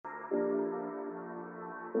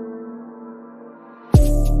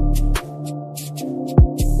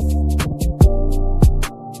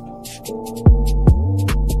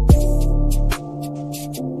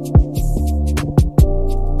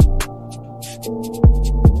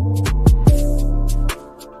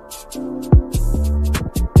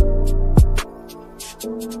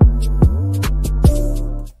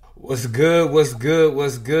good? What's good?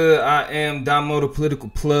 What's good? I am Damo, the political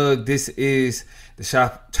plug. This is the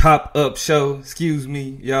Chop Up Show. Excuse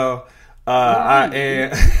me, y'all. I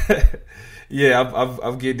am. Yeah,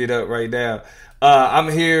 I'm getting it up right now. I'm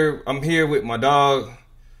here with my dog.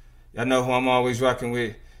 Y'all know who I'm always rocking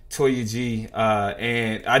with, Toya G.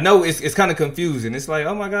 And I know it's kind of confusing. It's like,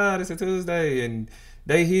 oh my God, it's a Tuesday and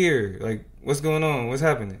they here. Like, what's going on? What's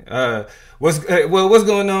happening? What's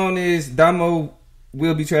going on is Damo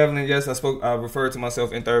will be traveling. Yes, I referred to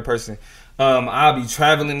myself in third person. I'll be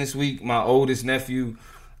traveling this week. My oldest nephew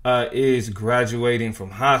is graduating from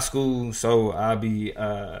high school, so I'll be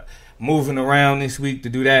moving around this week to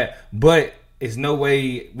do that. But it's no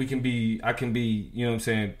way I can be, you know what I'm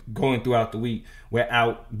saying, going throughout the week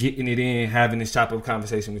without getting it in, having this chop up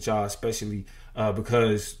conversation with y'all, especially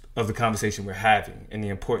because of the conversation we're having and the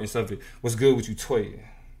importance of it. What's good with you, Toya?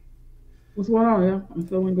 What's going on? Yeah, I'm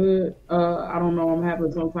feeling good. I don't know. I'm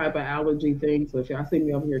having some type of allergy thing. So if y'all see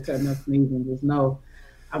me over here cutting up sneezing, just know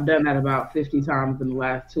I've done that about 50 times in the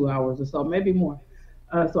last 2 hours or so, maybe more.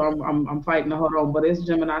 So I'm fighting to hold on. But it's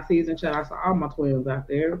Gemini season. Shout out to all my twins out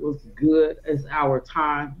there. What's good? It's our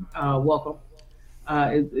time. Welcome.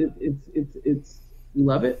 It's we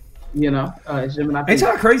love it. You know, it's Gemini. Ain't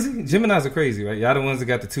y'all crazy? Geminis are crazy, right? Y'all the ones that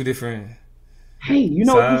got the two different. Hey, you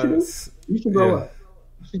know what you should do? You should grow up.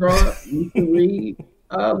 You should grow up. You should read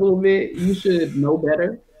a little bit. You should know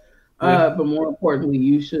better. But more importantly,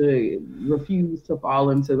 you should refuse to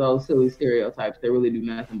fall into those silly stereotypes that really do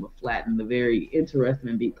nothing but flatten the very interesting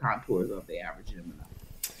and deep contours of the average Gemini.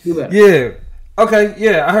 Do better. Yeah. Okay.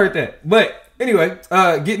 Yeah, I heard that. But anyway,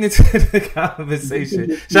 getting into the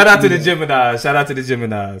conversation. Shout out to the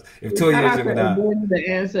Geminis. If Toya is Gemini. The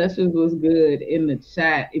ancestors was good in the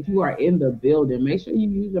chat. If you are in the building, make sure you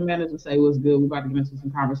use your manners and say what's good. We're about to get into some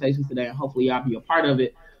conversations today, and hopefully y'all be a part of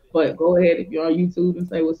it. But go ahead if you're on YouTube and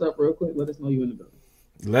say what's up real quick. Let us know you're in the building.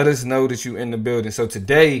 Let us know that you're in the building. So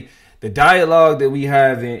today, the dialogue that we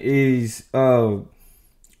have is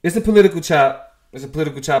it's a political chop. It's a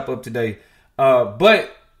political chop up today.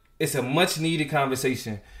 But it's a much needed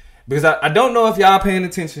conversation because I don't know if y'all paying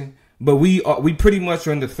attention, but we pretty much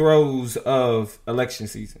are in the throes of election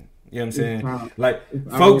season. You know what I'm saying? Like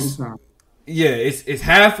folks. Yeah, it's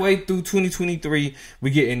halfway through 2023. We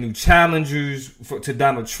getting new challengers to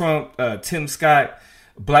Donald Trump. Tim Scott,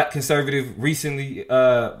 black conservative, recently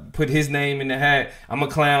put his name in the hat. I'm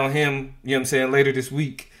gonna clown him, you know what I'm saying, later this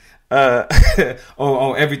week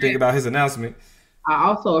on everything about his announcement. I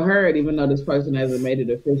also heard, even though this person hasn't made it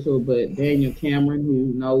official, but Daniel Cameron,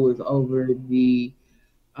 who knows over the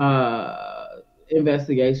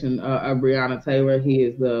investigation of Breonna Taylor. He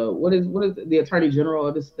is the Attorney General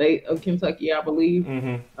of the state of Kentucky, I believe.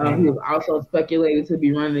 He was also speculated to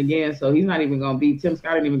be running again, so he's not even going to be. Tim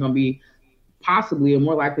Scott ain't even going to be possibly, and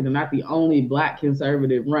more likely than not, the only black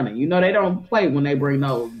conservative running. You know, they don't play when they bring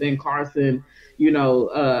those Ben Carson,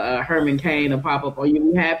 Herman Cain to pop up on you.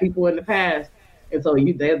 We had people in the past, and so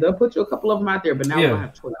they'll put you a couple of them out there, but now we don't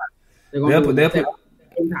have choice. They're going to put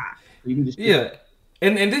you can just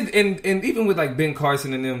And even with like Ben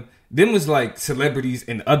Carson and them was like celebrities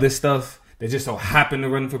and other stuff that just so happened to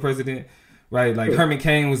run for president, right? Like Herman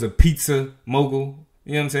Cain was a pizza mogul,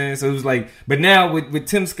 you know what I'm saying? So it was like, but now with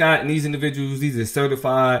Tim Scott and these individuals, these are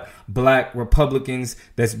certified black Republicans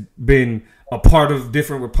that's been a part of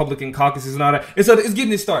different Republican caucuses and all that. And so it's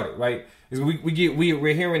getting it started, right?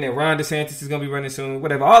 We're hearing that Ron DeSantis is gonna be running soon,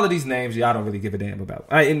 whatever. All of these names y'all don't really give a damn about,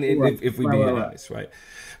 right? If we being honest, right?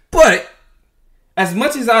 But as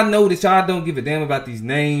much as I know that y'all don't give a damn about these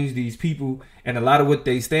names, these people, and a lot of what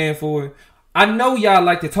they stand for, I know y'all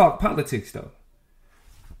like to talk politics, though.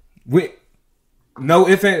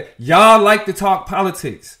 Y'all like to talk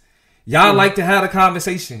politics. Y'all like to have a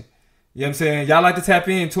conversation. You know what I'm saying? Y'all like to tap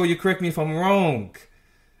in. Toya, correct me if I'm wrong.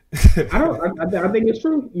 I think it's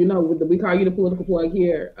true. You know, we call you the political plug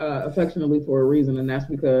here affectionately for a reason, and that's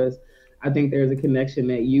because I think there's a connection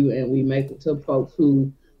that you and we make to folks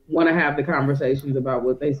who want to have the conversations about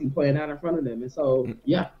what they see playing out in front of them. And so,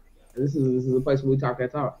 yeah, this is a place where we talk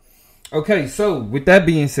that talk. Okay, so with that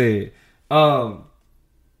being said,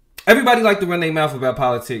 everybody like to run their mouth about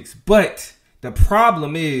politics, but the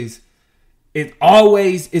problem is it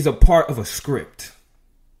always is a part of a script.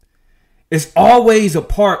 It's always a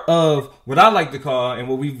part of what I like to call, and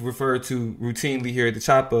what we refer to routinely here at the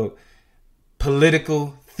Chop Up,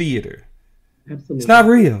 political theater. Absolutely. It's not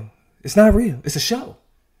real. It's not real. It's a show.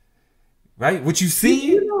 Right? What you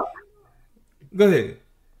see? Go ahead.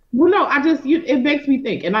 Well, no, it makes me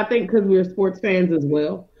think, and I think because we're sports fans as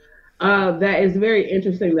well, that it's very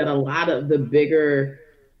interesting that a lot of the bigger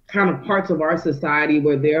kind of parts of our society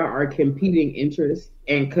where there are competing interests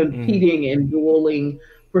and competing and dueling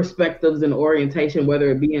perspectives and orientation,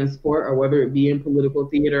 whether it be in sport or whether it be in political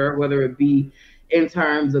theater, or whether it be in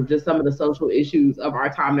terms of just some of the social issues of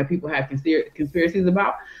our time that people have conspiracies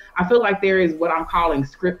about. I feel like there is what I'm calling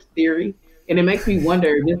script theory. And it makes me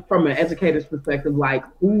wonder, just from an educator's perspective, like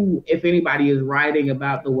who, if anybody, is writing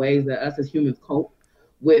about the ways that us as humans cope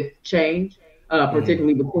with change,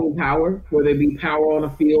 particularly between power, whether it be power on a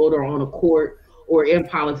field or on a court or in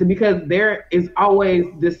politics, because there is always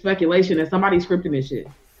this speculation that somebody's scripting this shit,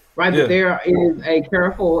 right? Yeah. That there is a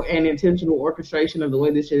careful and intentional orchestration of the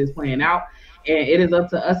way this shit is playing out. And it is up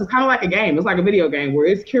to us. It's kind of like a game. It's like a video game where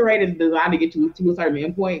it's curated and designed to get you to a certain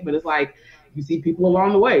endpoint, but it's like, you see people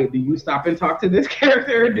along the way. Do you stop and talk to this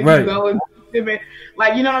character? Do you go and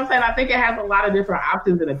like, you know what I'm saying? I think it has a lot of different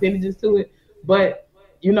options and appendages to it. But,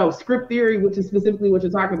 you know, script theory, which is specifically what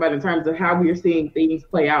you're talking about in terms of how we are seeing things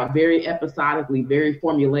play out very episodically, very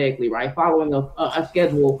formulaically, right? Following a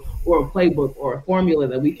schedule or a playbook or a formula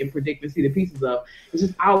that we can predict and see the pieces of. It's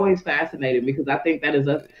just always fascinating because I think that is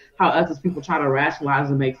how us as people try to rationalize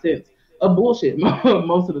and make sense of bullshit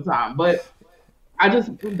most of the time. But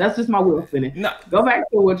that's just my wheel spinning. No. Go back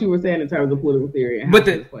to what you were saying in terms of political theory. And but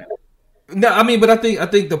I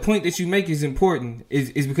think the point that you make is important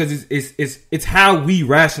is because it's how we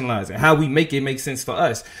rationalize it, how we make it make sense for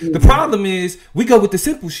us. Mm-hmm. The problem is we go with the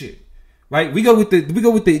simple shit. Right, we go with the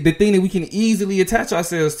thing that we can easily attach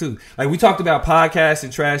ourselves to. Like we talked about podcasts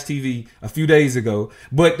and trash TV a few days ago,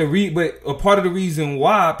 but a part of the reason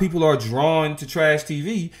why people are drawn to trash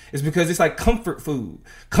TV is because it's like comfort food.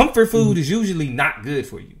 Comfort food is usually not good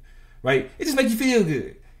for you, right? It just makes you feel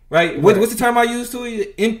good, right? What's the term I use to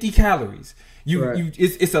it? Empty calories.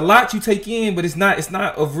 It's a lot you take in, but it's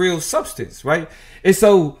not of real substance, right? And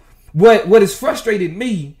so. What has frustrated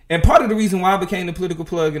me, and part of the reason why I became the political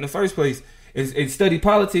plug in the first place is study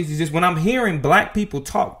politics, is just when I'm hearing black people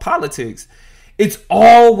talk politics, it's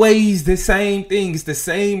always the same thing. It's the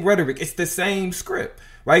same rhetoric. It's the same script,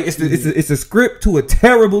 right? It's a script to a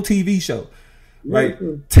terrible TV show, right?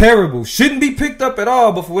 Mm-hmm. Terrible. Shouldn't be picked up at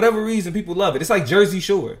all, but for whatever reason, people love it. It's like Jersey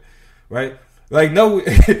Shore, right? Like no,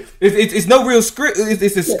 it's no real script.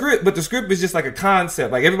 It's a script, but the script is just like a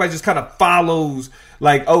concept. Like everybody just kind of follows.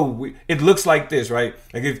 Like it looks like this, right?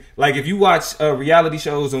 Like if you watch reality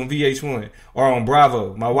shows on VH1 or on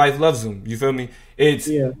Bravo, my wife loves them. You feel me?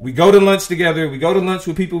 We go to lunch together. We go to lunch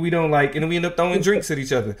with people we don't like, and then we end up throwing drinks at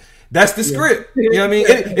each other. That's the script. You know what I mean?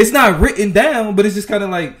 It's not written down, but it's just kind of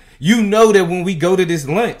like you know that when we go to this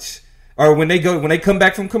lunch. Or when they come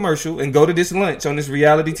back from commercial and go to this lunch on this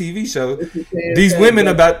reality TV show, these women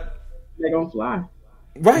they're gonna fly.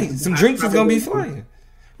 Right. Some drinks is gonna be flying.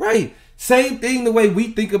 Right. Same thing the way we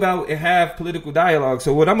think about and have political dialogue.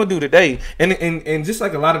 So what I'm gonna do today, and just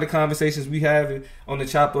like a lot of the conversations we have on the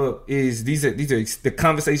Chop Up, is these are the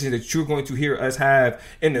conversations that you're going to hear us have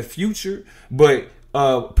in the future, but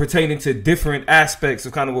pertaining to different aspects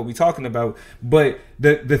of kind of what we're talking about. But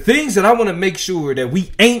the things that I want to make sure that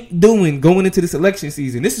we ain't doing going into this election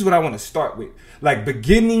season, this is what I want to start with. Like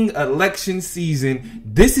beginning election season,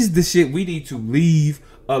 this is the shit we need to leave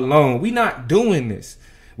alone. We're not doing this.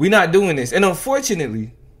 And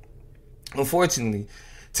unfortunately,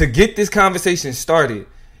 to get this conversation started,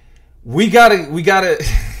 we gotta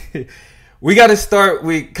we got to start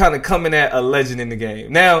with kind of coming at a legend in the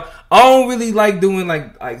game. Now, I don't really like doing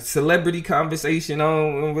like celebrity conversation. I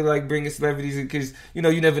don't really like bringing celebrities because, you know,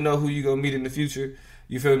 you never know who you're going to meet in the future.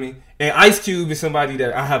 You feel me? And Ice Cube is somebody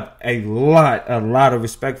that I have a lot of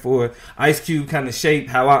respect for. Ice Cube kind of shaped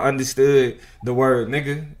how I understood the word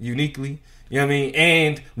nigga uniquely. You know what I mean?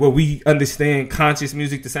 And what we understand conscious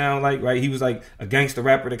music to sound like, right? He was like a gangster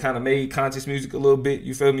rapper that kind of made conscious music a little bit.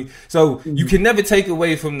 You feel me? So you can never take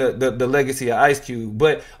away from the legacy of Ice Cube.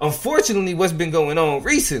 But unfortunately, what's been going on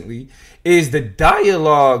recently is the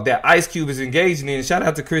dialogue that Ice Cube is engaging in. Shout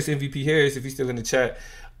out to Chris MVP Harris if he's still in the chat.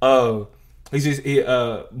 But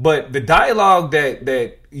the dialogue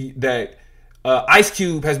that Ice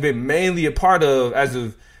Cube has been mainly a part of as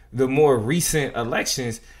of the more recent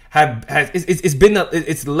elections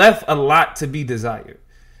it's left a lot to be desired.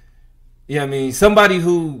 You know what I mean? Somebody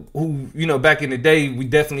who you know, back in the day we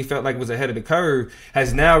definitely felt like was ahead of the curve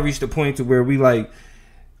has now reached a point to where we like,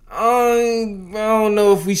 I don't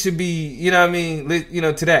know if we should be, you know what I mean, you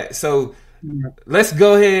know, to that. So let's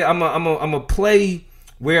go ahead. I'm a play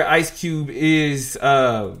where Ice Cube is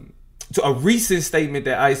to a recent statement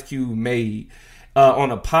that Ice Cube made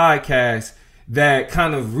on a podcast that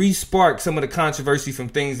kind of re-sparked some of the controversy from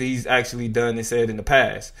things that he's actually done and said in the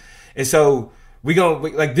past. And so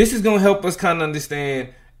this is gonna help us kind of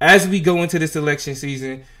understand as we go into this election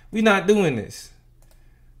season We not doing this.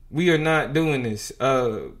 We are not doing this.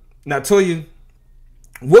 Now, Toya,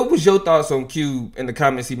 what was your thoughts on Cube and the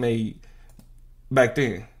comments he made back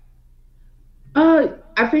then?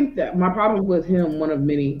 I think that my problem with him, one of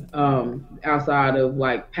many, outside of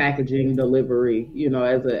like packaging, delivery,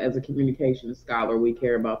 as a communication scholar, we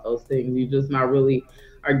care about those things. You just not really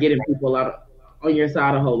are getting people out on your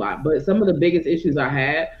side a whole lot. But some of the biggest issues I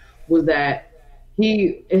had was that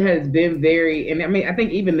it has been very, and I mean, I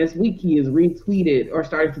think even this week he has retweeted or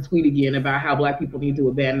started to tweet again about how Black people need to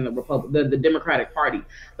abandon the Democratic Party.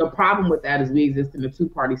 The problem with that is we exist in a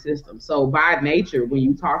two-party system. So by nature, when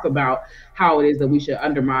you talk about how it is that we should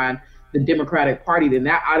undermine the Democratic Party, then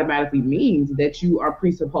that automatically means that you are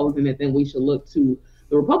presupposing that then we should look to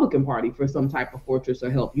the Republican Party for some type of fortress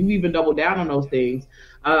or help. You even double down on those things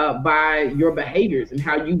by your behaviors and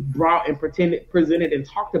how you brought and presented and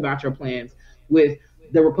talked about your plans with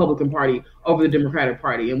the Republican Party over the Democratic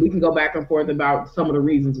Party. And we can go back and forth about some of the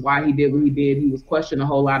reasons why he did what he did. He was questioned a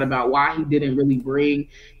whole lot about why he didn't really bring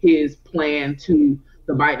his plan to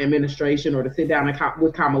the Biden administration or to sit down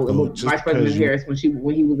with Kamala, Vice President Harris when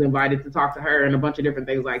he was invited to talk to her and a bunch of different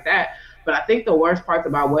things like that. But I think the worst parts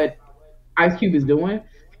about what Ice Cube is doing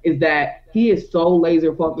is that he is so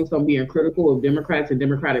laser focused on being critical of Democrats and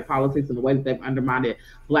Democratic politics and the way that they've undermined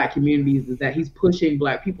Black communities, is that he's pushing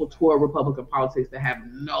Black people toward Republican politics that have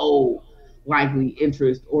no likely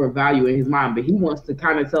interest or value in his mind. But he wants to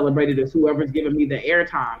kind of celebrate it as whoever's giving me the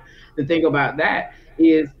airtime. The thing about that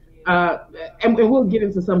is, and we'll get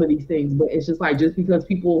into some of these things, but it's just like, just because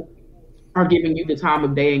people are giving you the time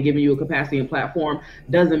of day and giving you a capacity and platform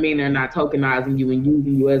doesn't mean they're not tokenizing you and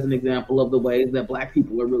using you as an example of the ways that Black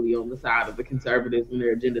people are really on the side of the conservatives and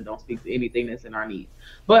their agenda don't speak to anything that's in our needs.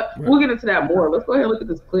 But We'll get into that more. Let's go ahead and look at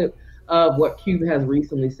this clip of what Cube has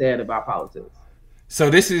recently said about politics. So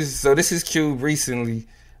this is Cube recently.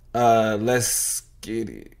 Let's get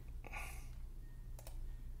it.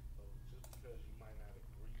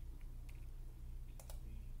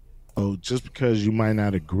 Oh, just because you might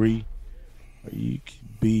not agree, you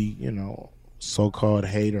could be, so-called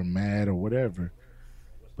hate or mad or whatever,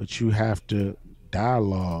 but you have to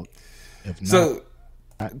dialogue. If not,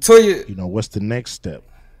 Toya, what's the next step?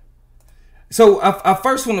 So I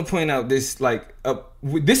first want to point out this,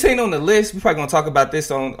 this ain't on the list. We're probably gonna talk about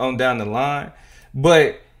this on down the line,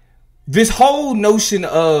 but this whole notion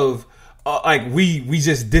of we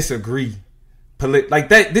just disagree, like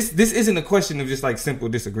that. This isn't a question of just like simple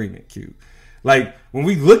disagreement, Q. Like, when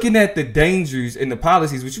we looking at the dangers and the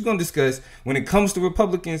policies, which we're going to discuss when it comes to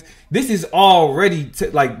Republicans, this is already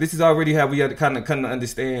how we have to kind of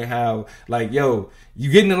understand how,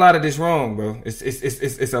 you getting a lot of this wrong, bro.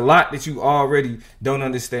 It's a lot that you already don't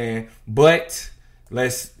understand, but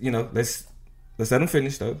let's let them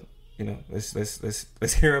finish though.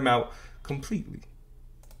 Let's hear them out completely.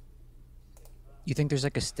 You think there's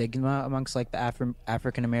like a stigma amongst like the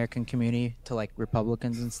African American community to like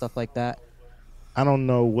Republicans and stuff like that? I don't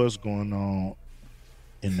know what's going on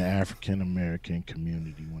in the African American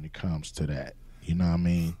community when it comes to that. You know what I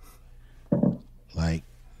mean? Like,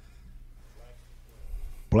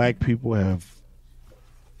 Black people have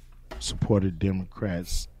supported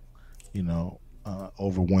Democrats,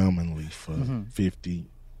 overwhelmingly for 50,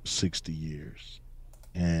 60 years.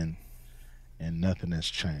 And nothing has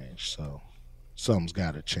changed. So something's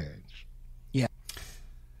got to change. Yeah.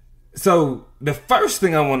 So the first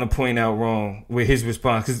thing I want to point out wrong with his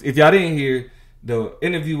response, because if y'all didn't hear, the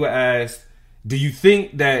interviewer asked, do you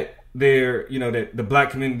think that that the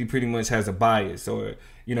Black community pretty much has a bias or,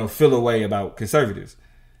 feel a way about conservatives?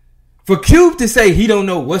 For Cube to say he don't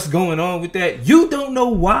know what's going on with that, you don't know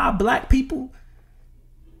why Black people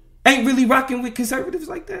ain't really rocking with conservatives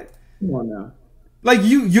like that? Come on now. Like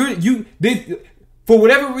for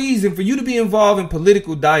whatever reason, for you to be involved in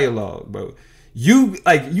political dialogue, bro, you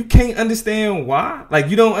can't understand why. Like,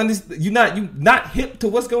 you don't understand. You not hip to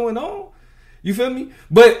what's going on. You feel me?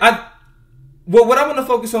 But what I want to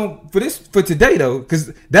focus on for today though,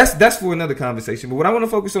 because that's for another conversation. But what I want to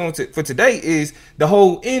focus on for today is the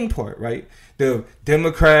whole end part, right? The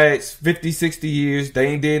Democrats, 50, 60 years, they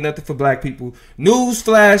ain't did nothing for Black people.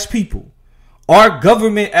 Newsflash, people. Our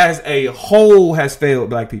government as a whole has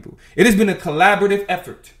failed Black people. It has been a collaborative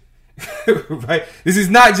effort. Right? This is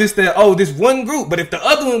not just that, this one group, but if the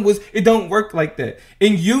other one it don't work like that.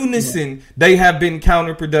 In unison, they have been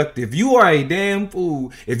counterproductive. You are a damn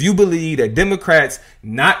fool if you believe that Democrats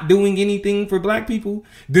not doing anything for Black people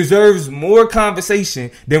deserves more conversation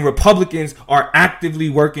than Republicans are actively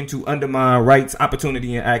working to undermine rights,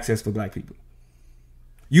 opportunity, and access for Black people.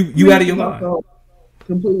 You out of your mind.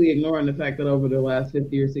 completely ignoring the fact that over the last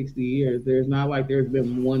 50 or 60 years, there's not like there's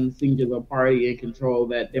been one singular party in control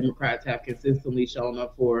that Democrats have consistently shown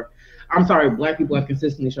up for. I'm sorry, black people have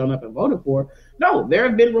consistently shown up and voted for. No, there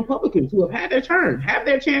have been Republicans who have had their turn, have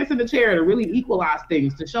their chance in the chair to really equalize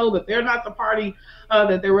things, to show that they're not the party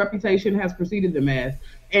that their reputation has preceded them as.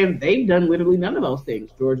 And they've done literally none of those things.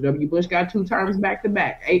 George W. Bush got 2 terms back to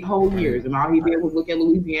back, 8 whole years, and all he did was look at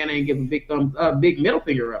Louisiana and give a big middle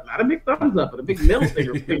finger up, not a big thumbs up, but a big middle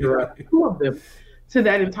finger up, 2 of them, to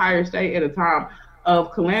that entire state at a time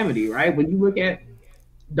of calamity. Right? When you look at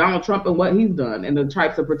Donald Trump and what he's done and the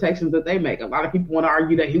types of protections that they make, a lot of people want to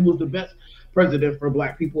argue that he was the best president for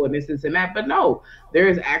black people and this and that, but no, there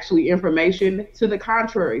is actually information to the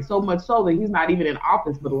contrary, so much so that he's not even in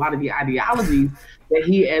office, but a lot of the ideologies that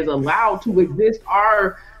he has allowed to exist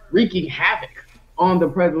are wreaking havoc on the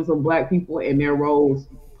presence of black people and their roles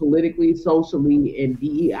politically, socially, in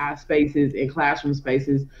DEI spaces, in classroom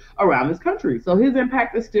spaces around this country. So his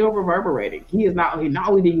impact is still reverberating. Not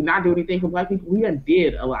only did he not do anything for black people, he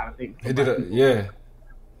did a lot of things for black people. Yeah.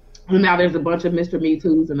 And now there's a bunch of Mr. Me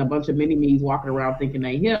Too's and a bunch of mini me's walking around thinking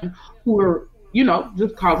they him, who are,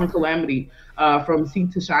 just causing calamity from sea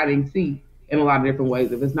to shining sea in a lot of different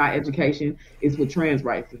ways. If it's not education, it's with trans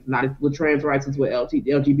rights. If it's not with trans rights, it's with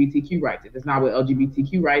LGBTQ rights. If it's not with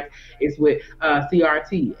LGBTQ rights, it's with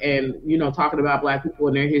CRT and, talking about black people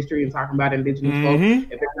and their history and talking about indigenous folks.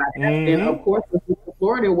 If it's not that, then of course it's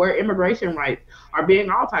Florida, where immigration rights are being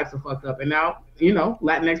all types of fucked up. And now,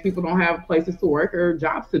 Latinx people don't have places to work or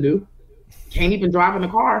jobs to do. Can't even drive in a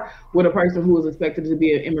car with a person who is expected to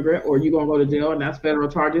be an immigrant, or you're going to go to jail and that's federal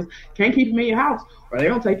charges. Can't keep them in your house or they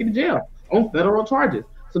don't take you to jail on federal charges.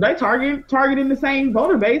 So they targeting the same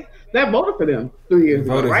voter base that voted for them 3 years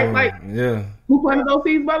ago, right? Who planted those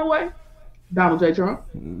seeds, by the way? Donald J. Trump.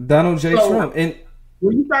 And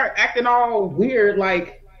when you start acting all weird,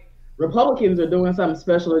 like Republicans are doing something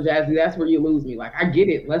special or jazzy, that's where you lose me. Like, I get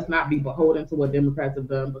it. Let's not be beholden to what Democrats have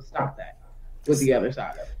done, but stop that with the other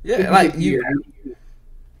side of it. Yeah, like you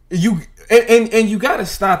got to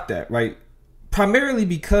stop that, right? Primarily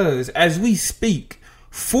because as we speak,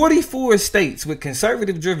 44 states with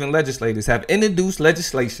conservative-driven legislators have introduced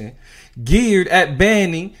legislation geared at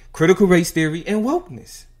banning critical race theory and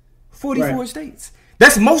wokeness. 44 states.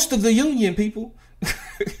 That's most of the union, people.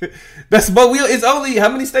 It's only, how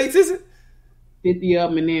many states is it? 50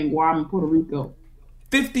 of them, and then Guam and Puerto Rico.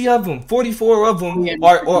 50 of them, 44 of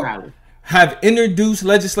them have introduced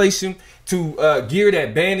legislation to geared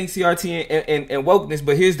at banning CRT and wokeness.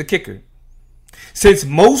 But here's the kicker. Since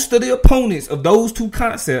most of the opponents of those two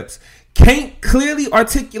concepts can't clearly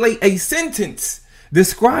articulate a sentence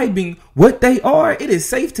describing what they are, it is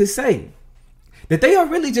safe to say that they are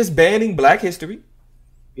really just banning black history.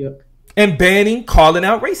 Yep. And banning calling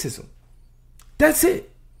out racism. That's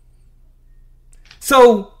it.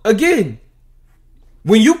 So, again,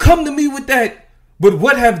 when you come to me with that, but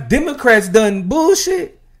what have Democrats done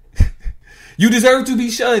bullshit, you deserve to be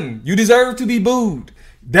shunned. You deserve to be booed.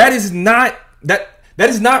 That is not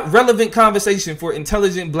relevant conversation for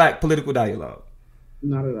intelligent black political dialogue.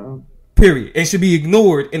 Not at all. Period. And should be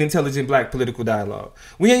ignored in intelligent black political dialogue.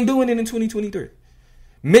 We ain't doing it in 2023.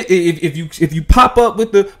 If you pop up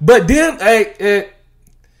with the but them,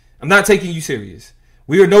 I'm not taking you serious.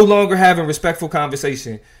 We are no longer having respectful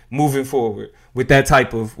conversation moving forward with that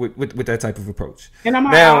type of with that type of approach. And I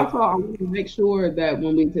want to make sure that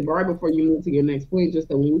when right before you move to your next point, just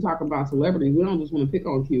that when we talk about celebrities, we don't just want to pick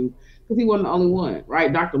on Q because he wasn't the only one,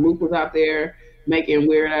 right? Dr. Luke was out there making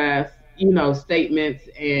weird ass, statements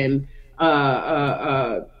and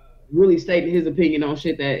really stating his opinion on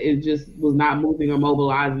shit that it just was not moving or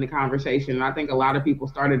mobilizing the conversation. And I think a lot of people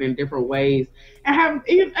started in different ways and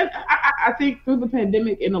I think through the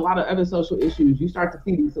pandemic and a lot of other social issues, you start to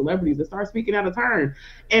see these celebrities that start speaking out of turn.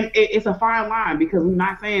 And it's a fine line because we're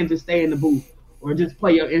not saying just stay in the booth or just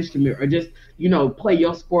play your instrument or just, play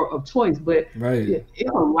your sport of choice. But it's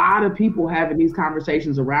a lot of people having these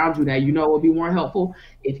conversations around you that would be more helpful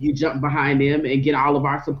if you jump behind them and get all of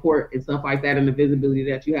our support and stuff like that and the visibility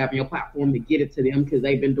that you have on your platform to get it to them because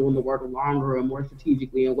they've been doing the work longer and more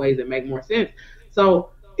strategically in ways that make more sense. So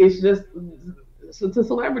it's just, to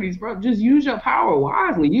celebrities, bro, just use your power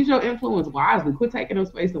wisely. Use your influence wisely. Quit taking up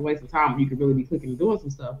space and wasting time when you could really be clicking and doing some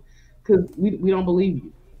stuff because we don't believe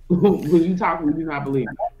you. When you talk, we do not believe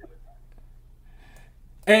you.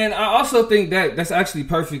 And I also think that that's actually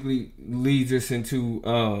perfectly leads us into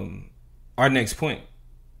our next point.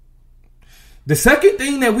 The second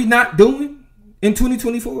thing that we're not doing in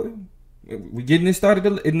 2024, we're getting this started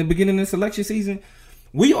in the beginning of this election season.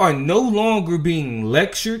 We are no longer being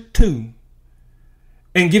lectured to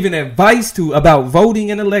and giving advice to about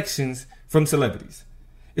voting and elections from celebrities.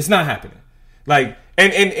 It's not happening. Like,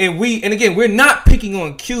 and again, we're not picking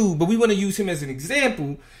on Q, but we want to use him as an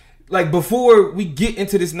example. Like, before we get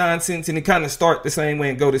into this nonsense and it kind of start the same way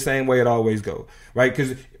and go the same way it always go, right?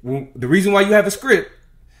 Because the reason why you have a script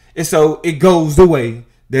is so it goes the way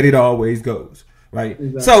that it always goes, right?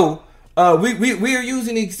 Exactly. So we are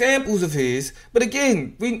using examples of his, but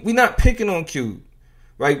again, we're not picking on Cube,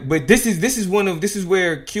 right? But this is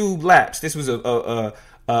where Cube lapsed. This was a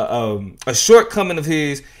shortcoming of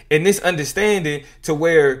his in this understanding to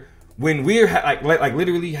where when we're like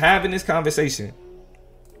literally having this conversation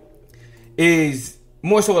is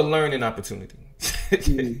more so a learning opportunity.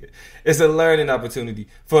 It's a learning opportunity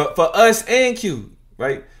for us and Q,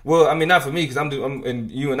 right? Well, I mean, not for me because I'm and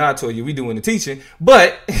you and I told you we doing the teaching,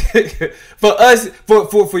 but for us,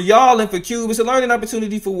 for y'all and for Q, it's a learning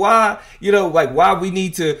opportunity for why we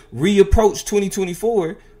need to reapproach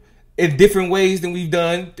 2024 in different ways than we've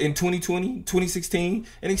done in 2020, 2016,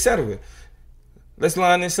 and etc. Let's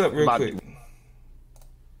line this up real quick.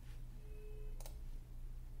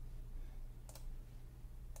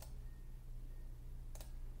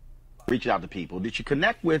 Reach out to people. Did you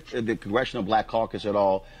connect with the Congressional Black Caucus at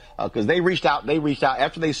all? Because they reached out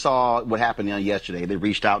after they saw what happened yesterday. They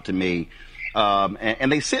reached out to me,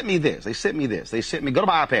 and they sent me this. They sent me, go to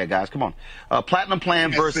my iPad, guys. Come on. Platinum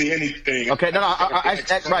Plan versus anything. Okay,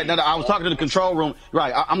 I was talking to the control room.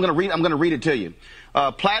 Right, I'm going to read it to you.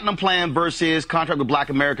 Platinum Plan versus Contract with Black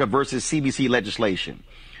America versus CBC legislation.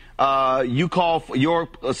 You call for your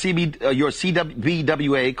CBWA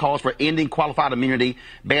calls for ending qualified immunity,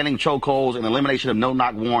 banning chokeholds, and elimination of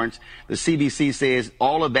no-knock warrants. The CBC says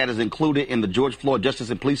all of that is included in the George Floyd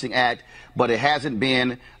Justice and Policing Act, but it hasn't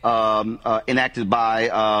been enacted by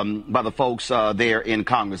the folks there in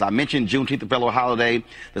Congress. I mentioned Juneteenth, the federal holiday.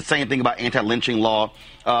 The same thing about anti-lynching law.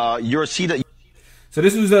 So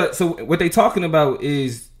this was so what they talking about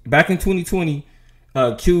is back in 2020.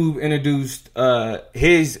 Cube introduced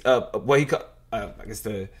his what he called I guess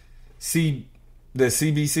the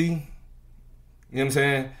CBC. You know what I'm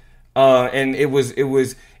saying? And it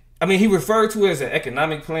was I mean, he referred to it as an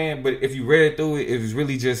economic plan, but if you read through it, it was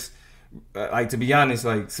really just like, to be honest,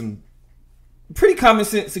 like some pretty common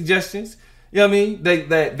sense suggestions. You know what I mean?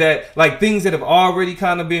 That like things that have already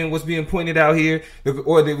kind of been what's being pointed out here,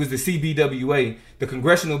 or it was the CBWA, the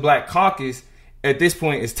Congressional Black Caucus. At this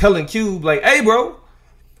point, is telling Cube like, "Hey, bro,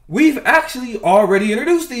 we've actually already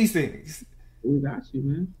introduced these things. We got you,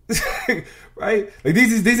 man." Right? Like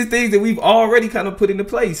these are things that we've already kind of put into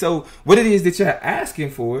place. So what it is that you're asking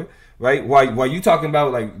for, right? While you talking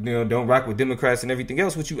about like, you know, don't rock with Democrats and everything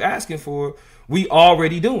else, what you asking for, we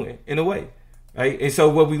already doing in a way, right? And so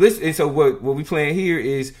what we playing here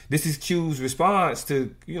is this is Q's response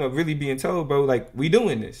to, you know, really being told, bro, like, we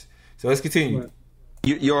doing this. So let's continue. Right.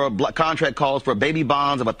 Your contract calls for baby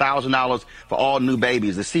bonds of $1,000 for all new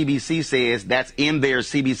babies. The CBC says that's in their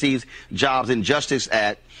CBC's Jobs and Justice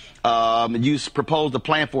Act. You proposed a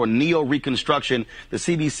plan for neo-reconstruction. The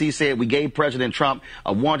CBC said we gave President Trump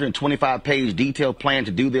a 125-page detailed plan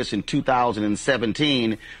to do this in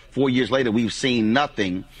 2017. 4 years later, we've seen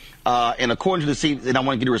nothing. And according to the CBC, and I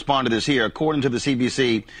want you to respond to this here, according to the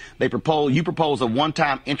CBC, you propose a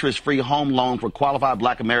one-time interest-free home loan for qualified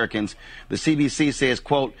Black Americans. The CBC says,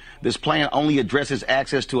 quote, this plan only addresses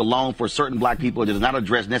access to a loan for certain Black people. It does not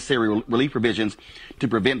address necessary relief provisions to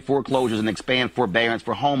prevent foreclosures and expand forbearance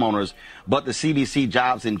for homeowners. But the CBC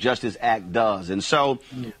Jobs and Justice Act does. And so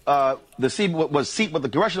what the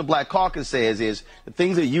Congressional Black Caucus says is the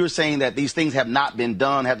things that you're saying that these things have not been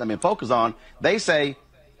done, have not been focused on, they say,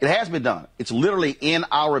 it has been done. It's literally in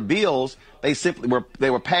our bills. They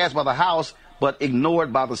were passed by the House, but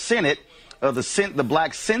ignored by the Senate. The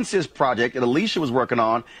Black Census Project that Alicia was working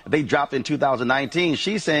on, they dropped in 2019.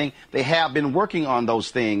 She's saying they have been working on those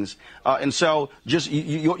things. And so just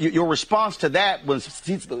your response to that was,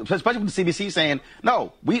 especially with the CBC saying,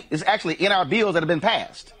 no, it's actually in our bills that have been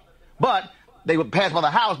passed. But they were passed by the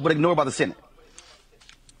House, but ignored by the Senate.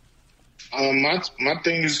 My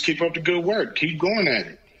thing is keep up the good work. Keep going at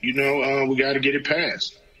it. You know, we got to get it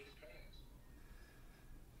passed.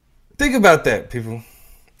 Think about that, people.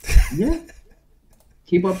 Yeah.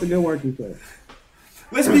 Keep up the good work, you said.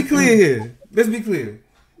 Let's be clear here.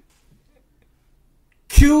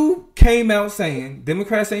 Q came out saying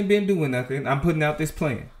Democrats ain't been doing nothing. I'm putting out this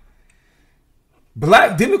plan.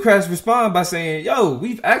 Black Democrats respond by saying, yo,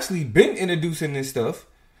 we've actually been introducing this stuff.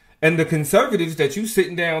 And the conservatives that you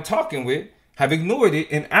sitting down talking with have ignored it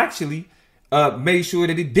and actually made sure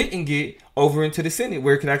that it didn't get over into the Senate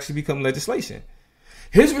where it could actually become legislation.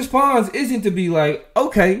 His response isn't to be like,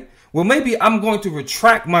 okay, Well, maybe I'm going to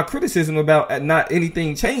retract my criticism about not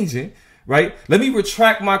anything changing, right? Let me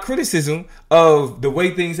retract my criticism of the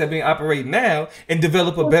way things have been operating now and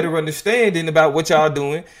develop a better understanding about what y'all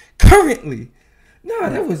doing currently. No,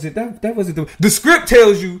 that wasn't that wasn't the script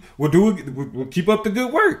tells you we'll keep up the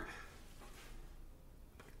good work.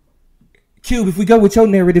 Cube, if we go with your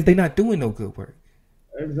narrative, they're not doing no good work.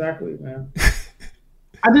 Exactly, man.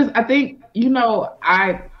 I think,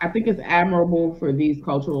 I think it's admirable for these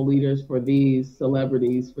cultural leaders, for these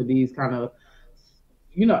celebrities, for these kind of,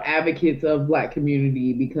 advocates of Black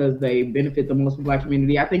community because they benefit the most from Black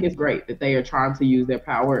community. I think it's great that they are trying to use their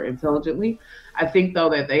power intelligently. I think, though,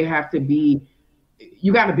 that they have to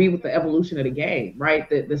you got to be with the evolution of the game, right?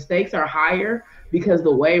 The stakes are higher because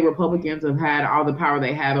the way Republicans have had all the power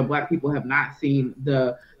they have and Black people have not seen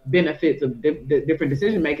the benefits of the different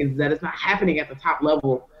decision making, is that it's not happening at the top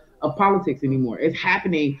level of politics anymore. It's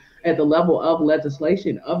happening at the level of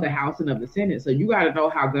legislation of the House and of the Senate. So you got to know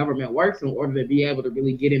how government works in order to be able to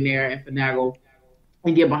really get in there and finagle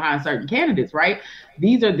and get behind certain candidates, right?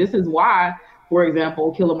 This is why, for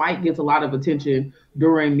example, Killer Mike gets a lot of attention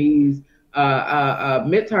during these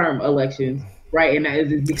midterm elections, right? And that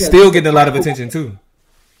is because still getting a lot of attention too.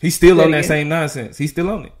 He's still on that same nonsense. He's still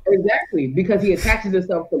on it. Exactly, because he attaches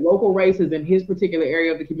himself to local races in his particular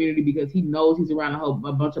area of the community because he knows he's around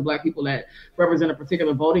a bunch of Black people that represent a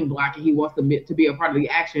particular voting block, and he wants to be a part of the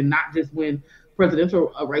action, not just when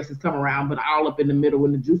presidential races come around, but all up in the middle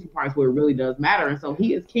in the juicy parts where it really does matter. And so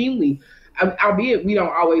he is keenly, albeit we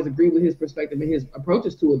don't always agree with his perspective and his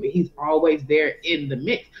approaches to it, but he's always there in the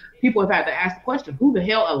mix. People have had to ask the question, who the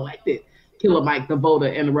hell elected Killer Mike, the voter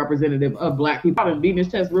and the representative of Black people? I've been beating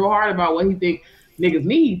his chest real hard about what he think niggas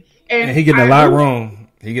need. And he getting a lot wrong.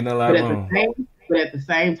 He getting a lot wrong. But at the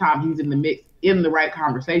same time, he's in the mix, in the right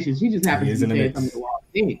conversations. He just happens to be saying some of the wrong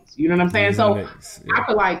things. You know what I'm saying? So I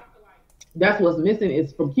feel like that's what's missing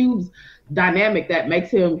is from Cube's dynamic that makes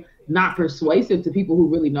him not persuasive to people who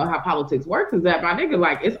really know how politics works, is that my nigga,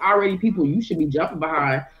 like, it's already people you should be jumping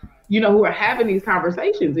behind, who are having these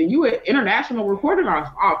conversations. And you are international recording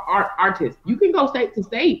artists. You can go state to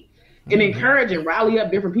state and encourage and rally up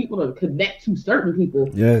different people to connect to certain people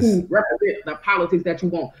who represent the politics that you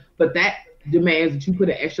want. But that demands that you put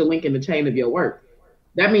an extra link in the chain of your work.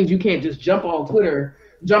 That means you can't just jump on Twitter,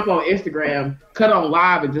 jump on Instagram, cut on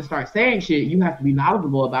live and just start saying shit. You have to be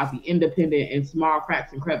knowledgeable about the independent and small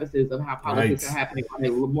cracks and crevices of how politics are happening on a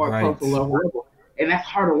more close level. And that's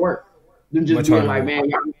harder work than just being like, man,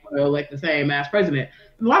 y'all want to elect the same ass president.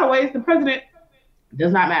 In a lot of ways, the president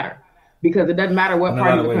does not matter because it doesn't matter what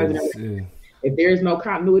party the president is. If there is no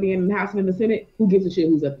continuity in the House and in the Senate, who gives a shit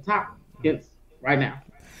who's at the top? It's right now.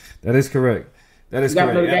 That is correct. That is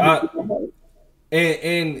correct.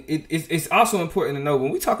 And it's also important to know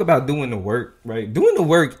when we talk about doing the work, right? Doing the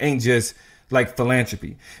work ain't just like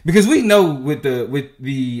philanthropy, because we know with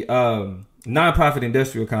the nonprofit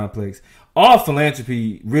industrial complex, all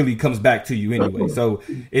philanthropy really comes back to you anyway. So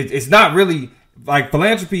it's not really like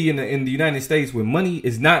philanthropy in the United States, where money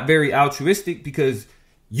is not very altruistic because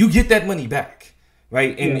you get that money back,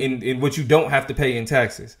 right? In what you don't have to pay in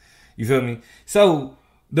taxes. You feel me? So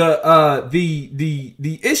the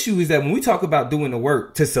issue is that when we talk about doing the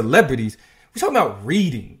work to celebrities, we're talking about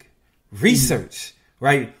reading, research,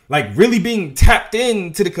 right? Like really being tapped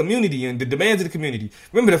into the community and the demands of the community.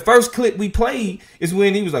 Remember, the first clip we played is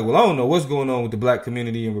when he was like, well, I don't know what's going on with the Black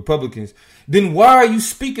community and Republicans. Then why are you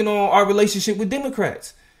speaking on our relationship with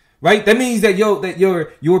Democrats? Right? That means that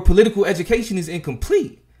your political education is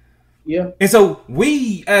incomplete. Yeah. And so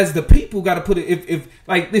we as the people got to put it, if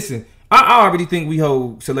like, listen, I already think we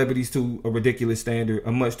hold celebrities to a ridiculous standard,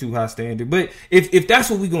 a much too high standard. But if that's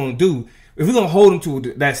what we're going to do, if we're going to hold them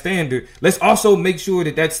to that standard, let's also make sure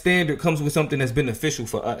that standard comes with something that's beneficial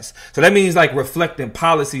for us. So that means like reflecting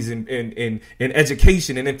policies and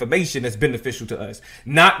education and information that's beneficial to us.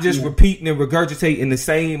 Not just repeating and regurgitating the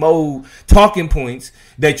same old talking points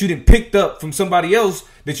that you didn't picked up from somebody else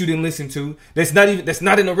that you didn't listen to. That's not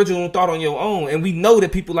an original thought on your own. And we know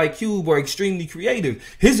that people like Cube are extremely creative.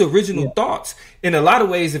 His original thoughts in a lot of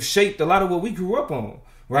ways have shaped a lot of what we grew up on,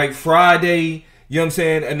 right? Friday, you know what I'm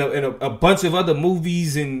saying? And a bunch of other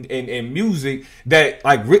movies and music that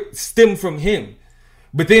like stem from him.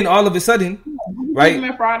 But then all of a sudden, right?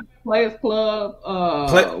 Friday, Players Club.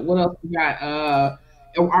 What else we got?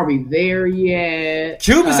 Are we there yet?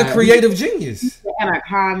 Cube is a creative genius.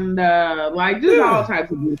 Anaconda, like just all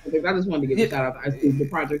types of beautiful things. I just wanted to give a shout out to the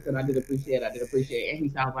projects that I did appreciate, and he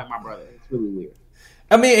sounds like my brother. It's really weird.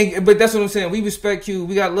 I mean, but that's what I'm saying. We respect Cube.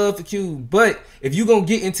 We got love for Cube. But if you gonna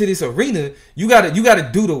get into this arena, you gotta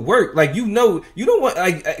do the work. Like you don't want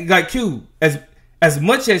like Cube as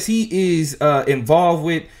much as he is involved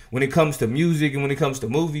with when it comes to music and when it comes to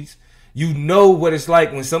movies, you know what it's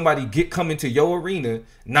like when somebody come into your arena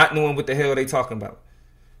not knowing what the hell they talking about.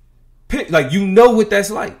 Like, you know what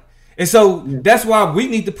that's like. And so that's why we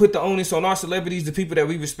need to put the onus on our celebrities, the people that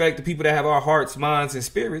we respect, the people that have our hearts, minds, and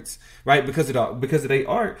spirits, right? Because of their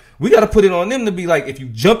art. We got to put it on them to be like, if you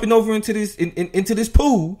jumping over into this into this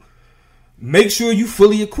pool, make sure you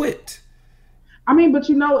fully equipped. I mean, but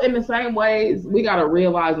in the same ways, we got to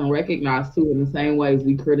realize and recognize too, in the same ways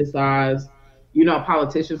we criticize,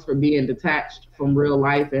 politicians for being detached from real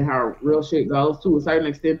life and how real shit goes. To a certain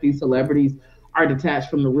extent, these celebrities are detached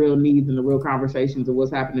from the real needs and the real conversations of what's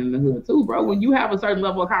happening in the hood too, bro. When you have a certain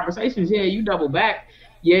level of conversations, you double back,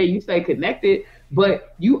 you stay connected,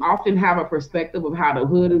 but you often have a perspective of how the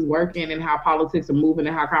hood is working and how politics are moving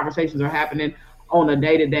and how conversations are happening on a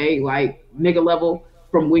day-to-day, like, nigga level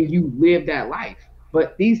from when you live that life.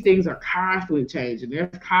 But these things are constantly changing.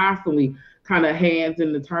 There's constantly kind of hands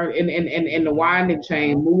in the turn and the winding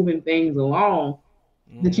chain moving things along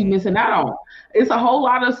that you're missing out on. It's a whole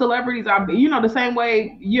lot of celebrities out there. The same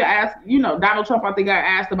way you ask, Donald Trump, I think, got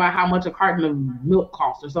asked about how much a carton of milk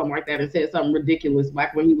costs or something like that and said something ridiculous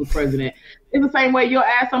back when he was president. It's the same way you'll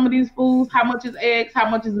ask some of these fools how much is eggs, how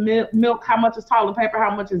much is milk, how much is toilet paper,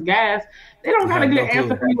 how much is gas. They don't got a good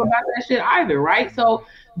answer for you about that shit either, right? So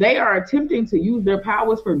they are attempting to use their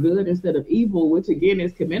powers for good instead of evil, which again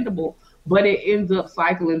is commendable, but it ends up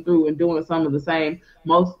cycling through and doing some of the same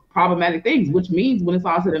most problematic things, which means when it's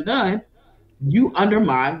all said and done, you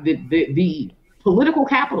undermine the political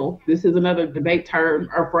capital. This is another debate term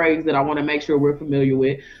or phrase that I want to make sure we're familiar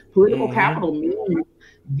with. Political capital means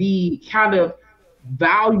the kind of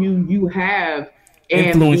value you have and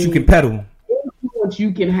influence you can peddle. Influence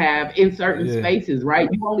you can have in certain spaces, right?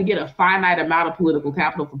 You only get a finite amount of political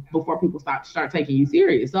capital before people start taking you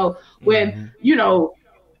serious. So when,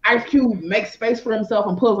 Ice Cube makes space for himself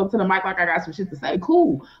and pulls up to the mic like I got some shit to say,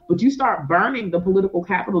 cool. But you start burning the political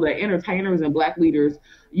capital that entertainers and black leaders,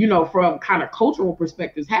 from kind of cultural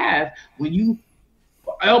perspectives have when you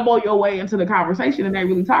elbow your way into the conversation and they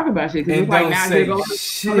really talk about shit. Because it's like, now here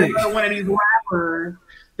goes one of these rappers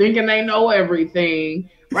thinking they know everything,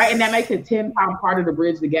 right? And that makes it 10 times harder to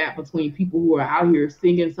bridge the gap between people who are out here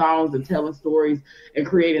singing songs and telling stories and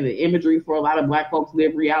creating the imagery for a lot of black folks'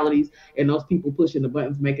 lived realities, and those people pushing the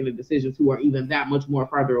buttons, making the decisions who are even that much more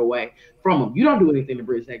further away from them. You don't do anything to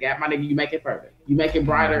bridge that gap, my nigga. You make it further. You make it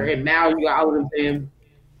brighter, and now you got all of them saying,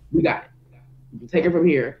 we got it. You can take it from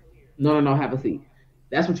here. No, have a seat.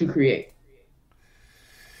 That's what you create.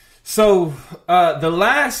 So the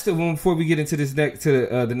last one before we get into this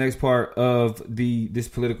the next part of this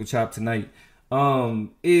political chop tonight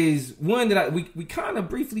is one that we kind of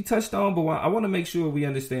briefly touched on, but I want to make sure we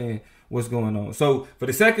understand what's going on. So for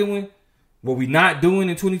the second one, what we're not doing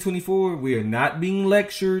in 2024, we are not being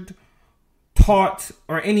lectured, taught,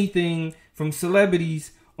 or anything from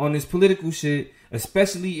celebrities on this political shit,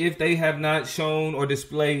 especially if they have not shown or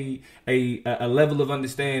displayed a level of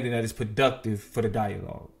understanding that is productive for the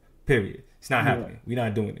dialogue. Period. It's not happening. We're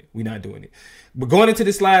not doing it. But going into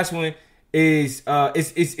this last one is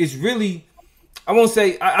it's really, I won't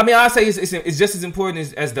say, I'll say it's just as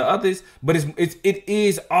important as the others, but it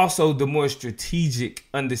is also the more strategic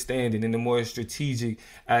understanding and the more strategic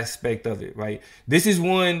aspect of it, right? This is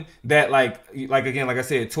one that like again, like I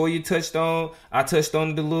said, Toya touched on. I touched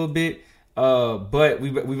on it a little bit, but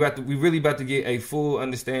we really about to get a full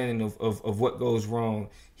understanding of what goes wrong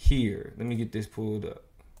here. Let me get this pulled up.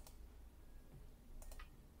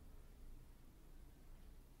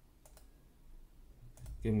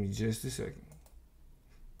 Give me just a second.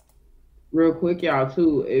 Real quick, y'all,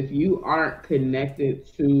 too, if you aren't connected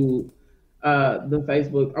to the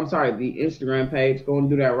Instagram page, go and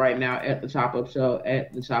do that right now at The Chop Up Show,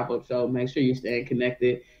 Make sure you're staying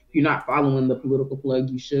connected. If you're not following The Political Plug,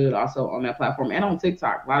 you should also on that platform and on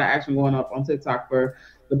TikTok. A lot of action going up on TikTok for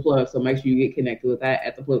The Plug, so make sure you get connected with that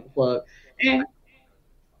at The Political Plug. And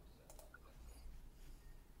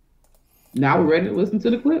now we're ready to listen to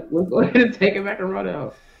the clip. Let's go ahead and take it back and run it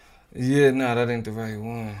out. Yeah, no, that ain't the right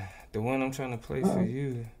one. The one I'm trying to play for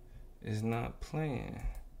you is not playing.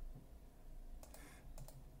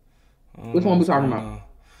 Which one we talking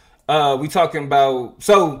about? We talking about,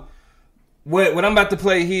 so what I'm about to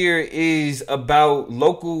play here is about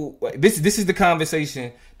local. This is the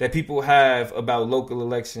conversation that people have about local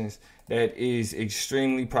elections that is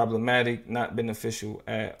extremely problematic, not beneficial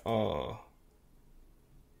at all.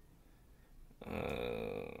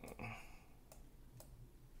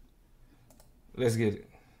 Let's get it.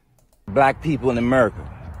 Black people in America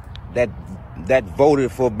that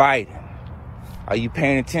voted for Biden, are you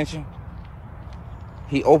paying attention?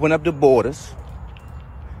 He opened up the borders.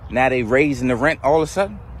 Now they raising the rent all of a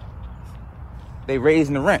sudden. They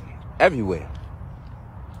raising the rent everywhere.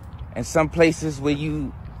 And some places where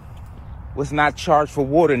you was not charged for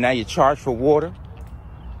water, now you're charged for water.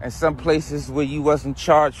 And some places where you wasn't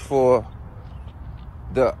charged for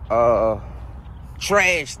the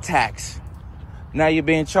trash tax, now you're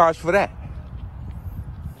being charged for that.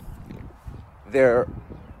 They're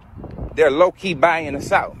low-key buying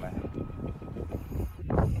us out, man.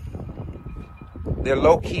 They're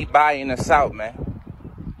low-key buying us out, man.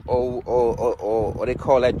 Or they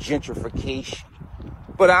call that gentrification.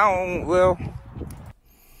 But all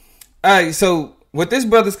right, so what this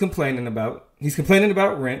brother's complaining about, he's complaining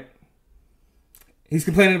about rent. He's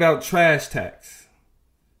complaining about trash tax,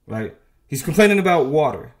 right? He's complaining about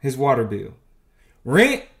water, his water bill.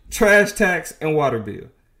 Rent, trash tax, and water bill.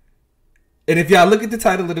 And if y'all look at the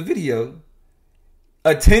title of the video,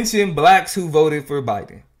 attention blacks who voted for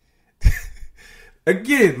Biden.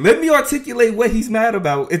 Again, let me articulate what he's mad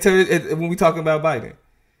about when we talking about Biden.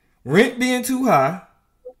 Rent being too high.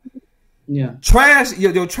 Yeah. Trash,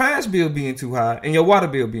 your trash bill being too high, and your water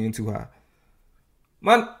bill being too high.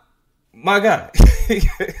 My God.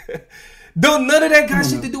 None of that got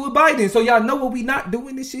shit to do with Biden. So y'all know what we not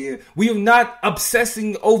doing this year? We are not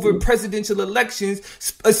obsessing over presidential elections,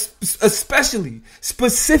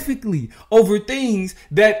 specifically over things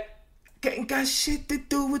that ain't got shit to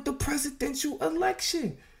do with the presidential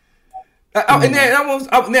election.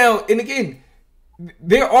 And again,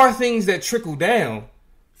 there are things that trickle down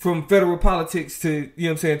from federal politics to, you know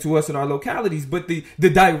what I'm saying, to us in our localities, but the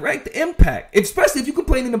direct impact, especially if you're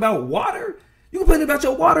complaining about water, you complaining about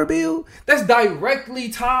your water bill, that's directly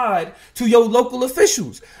tied to your local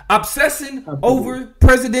officials obsessing over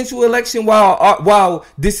presidential election while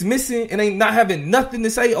dismissing and ain't not having nothing to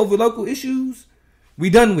say over local issues. We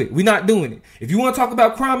done with. We not doing it. If you want to talk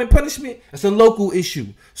about crime and punishment, that's a local issue.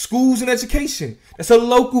 Schools and education, that's a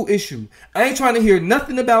local issue. I ain't trying to hear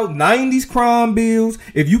nothing about 90s crime bills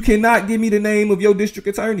if you cannot give me the name of your district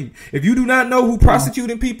attorney. If you do not know who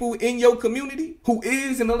prosecuting people in your community, who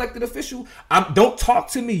is an elected official, don't talk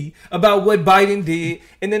to me about what Biden did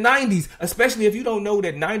in the 90s, especially if you don't know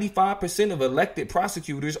that 95% of elected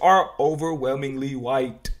prosecutors are overwhelmingly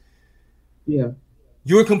white. Yeah.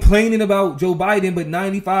 You're complaining about Joe Biden, but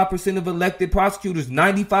 95% of elected prosecutors,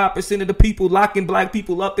 95% of the people locking black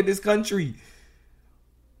people up in this country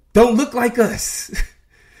don't look like us.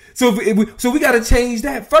 So we got to change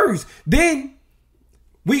that first. Then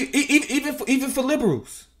even for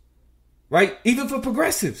liberals, right? Even for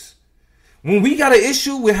progressives, when we got an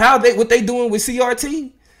issue with what they doing with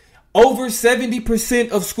CRT, over 70%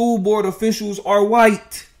 of school board officials are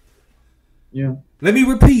white. Yeah. Let me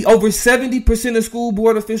repeat, over 70% of school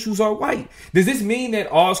board officials are white. Does this mean that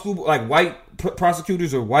all white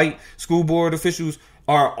prosecutors or white school board officials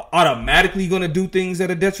are automatically going to do things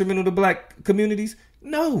that are detrimental to black communities?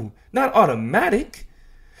 No, not automatic.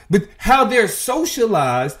 But how they're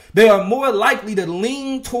socialized, they are more likely to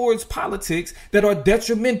lean towards politics that are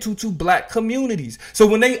detrimental to black communities. So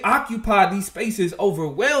when they occupy these spaces,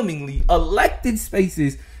 overwhelmingly elected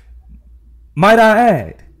spaces, might I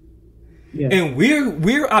add, yeah. And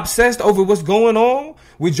we're obsessed over what's going on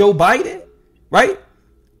with Joe Biden, right?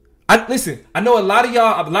 I know a lot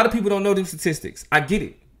of people don't know them statistics. I get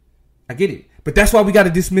it. But that's why we got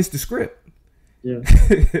to dismiss the script. Yeah.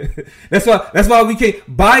 That's why we can't.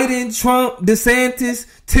 Biden, Trump, DeSantis,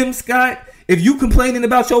 Tim Scott. If you complaining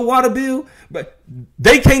about your water bill, but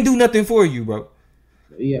they can't do nothing for you, bro.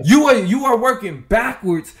 Yeah. You are working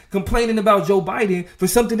backwards, complaining about Joe Biden for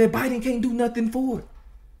something that Biden can't do nothing for.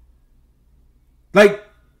 Like,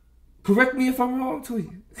 correct me if I'm wrong, to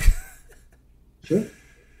you. Sure.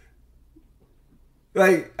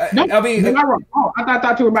 Like, I mean, you're not wrong. Oh, I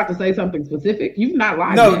thought you were about to say something specific. You've not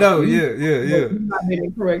lied. No, yeah. You've not been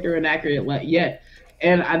incorrect or inaccurate yet.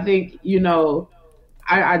 And I think,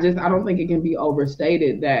 I don't think it can be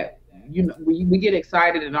overstated that, we get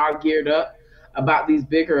excited and all geared up about these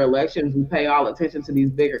bigger elections. We pay all attention to these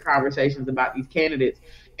bigger conversations about these candidates.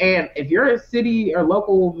 And if your city or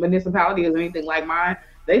local municipality is anything like mine,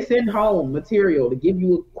 they send home material to give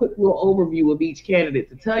you a quick little overview of each candidate,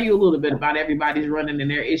 to tell you a little bit about everybody's running and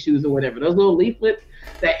their issues or whatever. Those little leaflets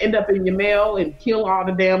that end up in your mail and kill all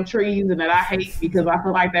the damn trees and that I hate because I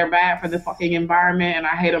feel like they're bad for the fucking environment and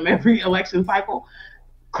I hate them every election cycle.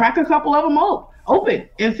 Crack a couple of them open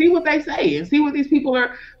and see what they say and see what these people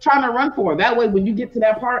are trying to run for. That way, when you get to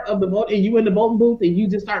that part of the vote and you in the voting booth and you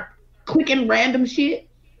just start clicking random shit,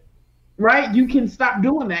 right? You can stop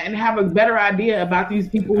doing that and have a better idea about these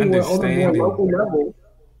people who are on a more local level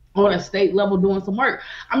on a state level doing some work.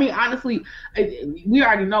 I mean, honestly, we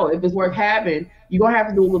already know if this work happened, you're going to have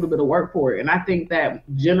to do a little bit of work for it. And I think that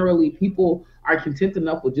generally people are content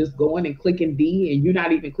enough with just going and clicking D, and you're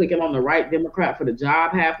not even clicking on the right Democrat for the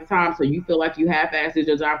job half the time. So you feel like you half-assed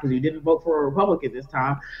your job because you didn't vote for a Republican this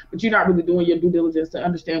time, but you're not really doing your due diligence to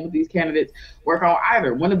understand what these candidates work on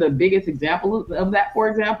either. One of the biggest examples of that, for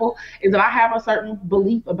example, is that I have a certain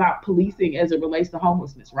belief about policing as it relates to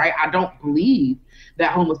homelessness, right? I don't believe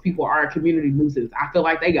that homeless people are a community nuisance. I feel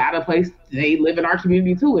like they got a place. They live in our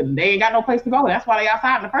community too, and they ain't got no place to go. That's why they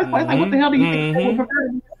outside in the first place. Like, what the hell do you think they would prefer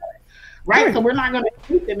to be? Right? So we're not going to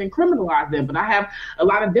treat them and criminalize them. But I have a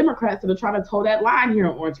lot of Democrats that are trying to toe that line here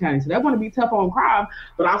in Orange County. So they want to be tough on crime,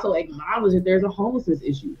 but also acknowledge that there's a homelessness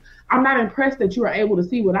issue. I'm not impressed that you are able to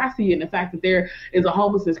see what I see in the fact that there is a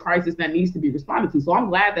homelessness crisis that needs to be responded to. So I'm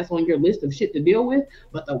glad that's on your list of shit to deal with,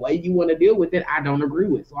 but the way you want to deal with it, I don't agree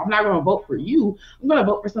with. So I'm not going to vote for you. I'm going to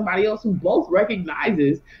vote for somebody else who both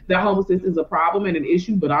recognizes that homelessness is a problem and an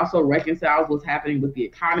issue, but also reconciles what's happening with the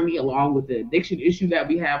economy, along with the addiction issue that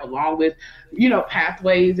we have, along with, you know,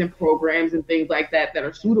 pathways and programs and things like that that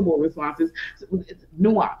are suitable responses. It's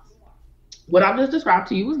nuance. What I've just described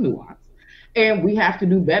to you is nuance. And we have to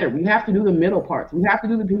do better. We have to do the middle parts. We have to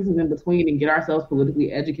do the pieces in between and get ourselves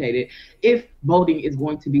politically educated if voting is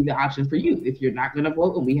going to be the option for you. If you're not going to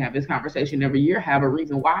vote, and we have this conversation every year, have a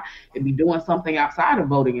reason why, and be doing something outside of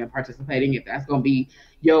voting and participating if that's going to be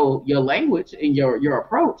your language and your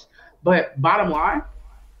approach. But bottom line,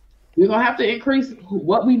 we're going to have to increase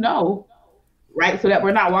what we know, right? So that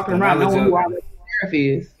we're not walking around knowing who our sheriff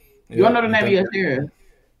is. You don't know the name of your sheriff,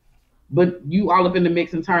 but you all up in the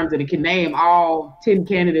mix in terms that it can name all 10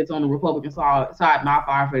 candidates on the Republican side, not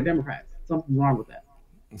fire for the Democrats. Something's wrong with that.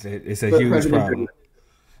 It's a huge problem.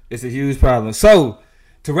 It's a huge problem. So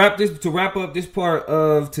to wrap up this part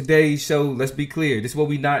of today's show, let's be clear. This is what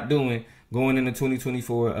we're not doing going into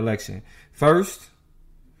 2024 election. First,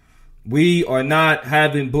 we are not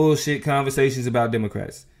having bullshit conversations about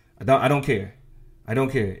Democrats. I don't care. I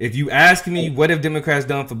don't care. If you ask me what have Democrats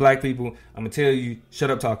done for black people, I'm gonna tell you,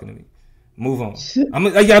 shut up talking to me. Move on.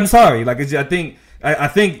 I'm sorry. Like, I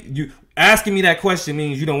think you asking me that question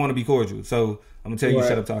means you don't want to be cordial. So I'm gonna tell you,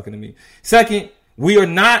 shut up talking to me. Second, we are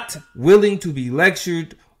not willing to be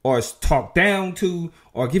lectured or talked down to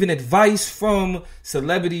or given advice from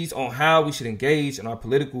celebrities on how we should engage in our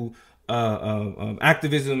political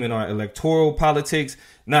activism and our electoral politics.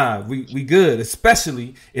 Nah, we good,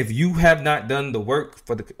 especially if you have not done the work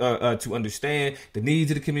for the to understand the needs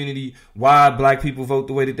of the community, why black people vote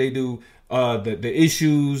the way that they do, the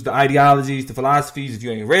issues, the ideologies, the philosophies. If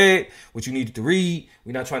you ain't read what you needed to read,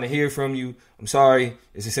 we're not trying to hear from you. I'm sorry.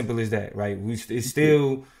 It's as simple as that, right? We'll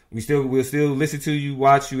still listen to you,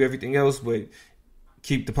 watch you, everything else, but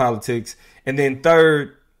keep the politics. And then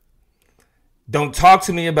third, don't talk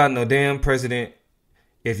to me about no damn president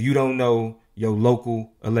if you don't know your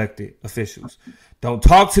local elected officials. Don't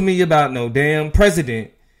talk to me about no damn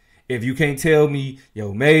president if you can't tell me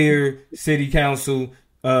your mayor, city council,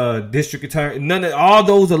 district attorney, none of all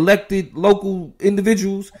those elected local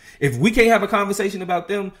individuals. If we can't have a conversation about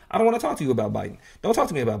them, I don't want to talk to you about Biden. Don't talk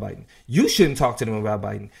to me about Biden. You shouldn't talk to them about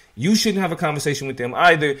Biden. You shouldn't have a conversation with them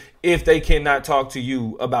either if they cannot talk to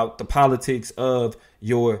you about the politics of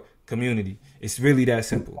your community. It's really that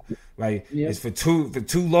simple, right? Yep. It's for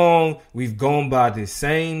too long we've gone by this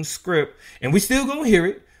same script, and we still gonna hear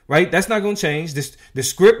it, right? That's not gonna change. The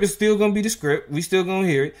script is still gonna be the script. We still gonna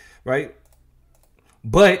hear it, right?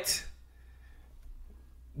 But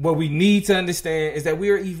what we need to understand is that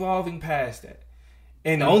we are evolving past that.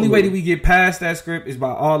 And the only way that we get past that script is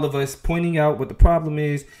by all of us pointing out what the problem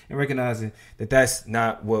is and recognizing that that's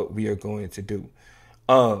not what we are going to do.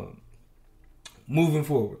 Moving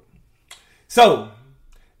forward. So,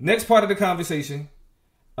 next part of the conversation,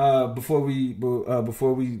 before we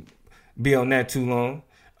be on that too long,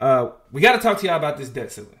 we got to talk to y'all about this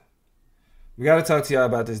debt ceiling.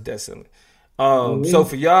 So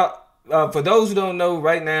for y'all, for those who don't know,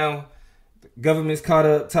 right now, the government's tied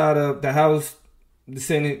up, the House, the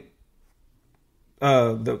Senate,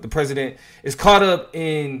 the president is caught up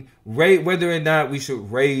in whether or not we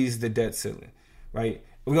should raise the debt ceiling, right?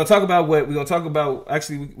 We're going to talk about,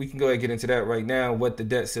 actually, we can go ahead and get into that right now, what the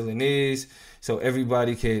debt ceiling is, so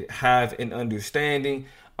everybody can have an understanding.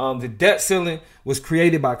 The debt ceiling was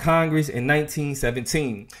created by Congress in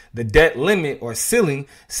 1917. The debt limit or ceiling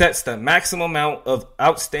sets the maximum amount of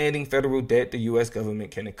outstanding federal debt the U.S.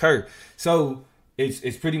 government can incur. So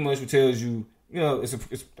it's pretty much what tells you,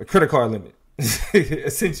 it's a credit card limit,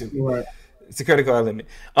 essentially. Right. It's a credit card limit.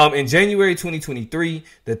 In January 2023,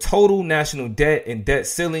 the total national debt and debt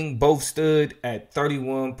ceiling both stood at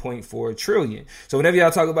 $31.4 trillion. So whenever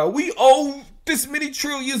y'all talk about we owe this many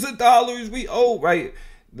trillions of dollars, we owe, right?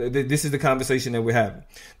 This is the conversation that we're having.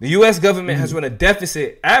 The U.S. government has run a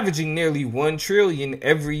deficit averaging nearly $1 trillion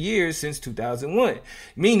every year since 2001,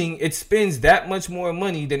 meaning it spends that much more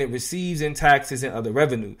money than it receives in taxes and other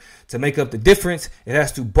revenue. To make up the difference, it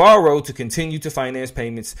has to borrow to continue to finance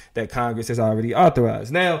payments that Congress has already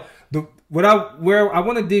authorized. Now, where I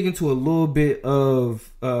want to dig into a little bit of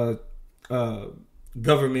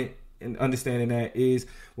government and understanding that is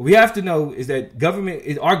what we have to know is that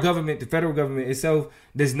our government, the federal government itself,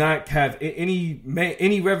 does not have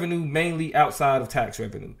any revenue mainly outside of tax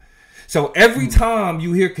revenue. So every time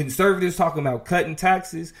you hear conservatives talking about cutting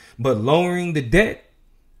taxes but lowering the debt,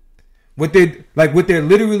 what they're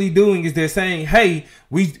literally doing is they're saying, hey,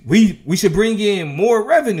 we should bring in more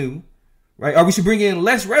revenue, right? Or we should bring in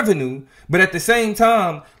less revenue, but at the same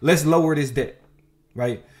time, let's lower this debt,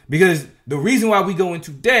 right? Because the reason why we go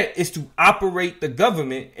into debt is to operate the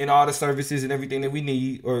government and all the services and everything that we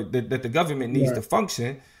need, or that the government needs to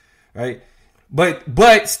function, right?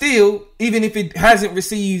 But still, even if it hasn't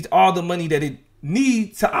received all the money that it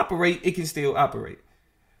needs to operate, it can still operate,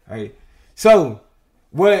 right? So,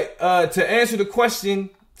 to answer the question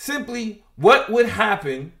simply, what would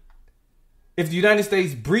happen if the United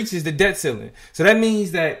States breaches the debt ceiling? So that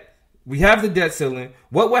means that we have the debt ceiling.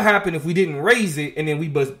 What would happen if we didn't raise it and then we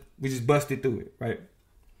just busted through it, right?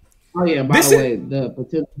 Oh yeah. By the way, the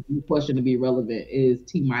potential question to be relevant is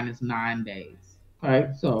T-9 days. All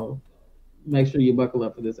right, so make sure you buckle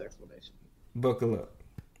up for this explanation. Buckle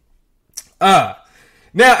up.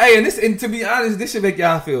 Now, hey, and to be honest, this should make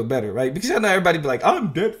y'all feel better, right? Because y'all know everybody be like,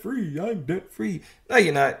 I'm debt free. No,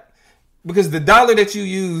 you're not. Because the dollar that you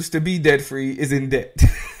use to be debt free is in debt.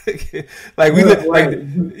 You know what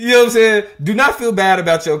I'm saying? Do not feel bad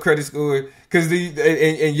about your credit score because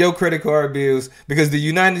and your credit card bills, because the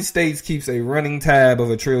United States keeps a running tab of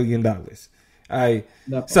 $1 trillion. All right.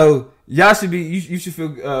 So y'all should you should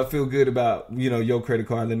feel good about, your credit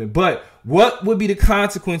card limit. But what would be the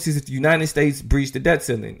consequences if the United States breached the debt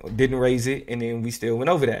ceiling or didn't raise it, and then we still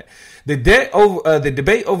went over that? The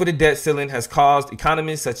debate over the debt ceiling has caused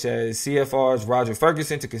economists such as CFR's Roger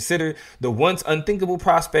Ferguson to consider the once unthinkable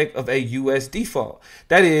prospect of a U.S. default.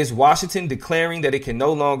 That is, Washington declaring that it can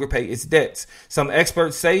no longer pay its debts. Some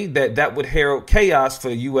experts say that would herald chaos for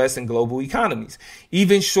the U.S. and global economies.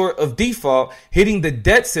 Even short of default, hitting the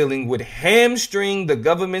debt ceiling would hamstring the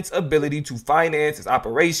government's ability to finance its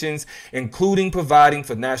operations, including providing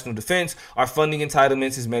for national defense or funding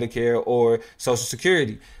entitlements as Medicare or Social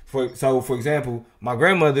Security. For example, my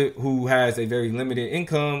grandmother, who has a very limited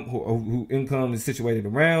income, who income is situated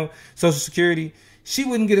around Social Security, she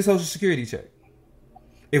wouldn't get a Social Security check.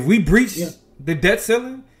 If we breached the debt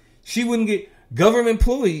ceiling, she wouldn't get government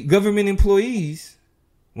employees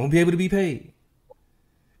won't be able to be paid.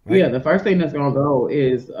 Right? Yeah, the first thing that's gonna go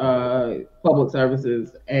is public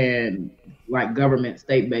services and like government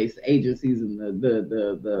state-based agencies and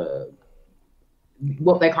the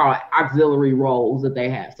what they call auxiliary roles that they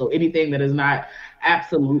have. So anything that is not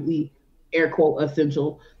absolutely air quote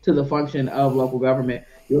essential to the function of local government,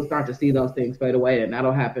 you'll start to see those things fade away, and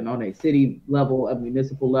that'll happen on a city level, a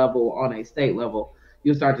municipal level, on a state level.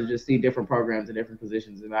 You'll start to just see different programs and different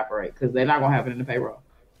positions evaporate because they're not gonna have it in the payroll.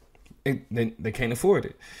 They can't afford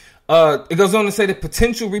it. It goes on to say the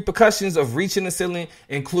potential repercussions of reaching the ceiling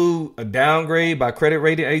include a downgrade by credit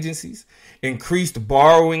rating agencies, increased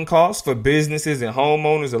borrowing costs for businesses and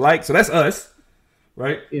homeowners alike. So that's us,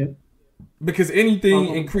 right? Yeah. Because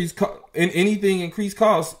anything increased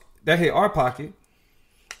costs that hit our pocket,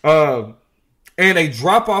 and a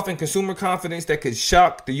drop off in consumer confidence that could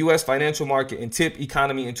shock the U.S. financial market and tip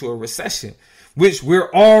economy into a recession, which we're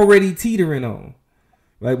already teetering on.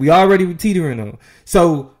 Right, we already were teetering on.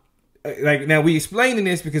 So, now we explaining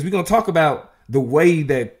this because we're gonna talk about the way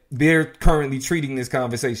that they're currently treating this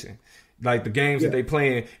conversation, like the games that they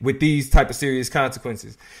playing with these type of serious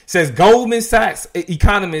consequences. It says Goldman Sachs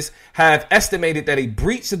economists have estimated that a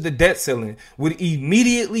breach of the debt ceiling would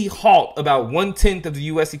immediately halt about 1/10 of the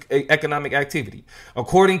U.S. economic activity.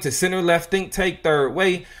 According to center-left think tank Third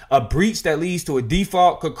Way, a breach that leads to a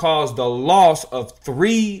default could cause the loss of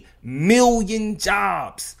 3 million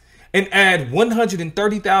jobs and add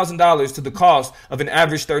 $130,000 to the cost of an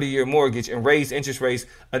average 30-year mortgage and raise interest rates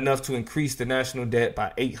enough to increase the national debt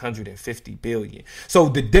by $850 billion. So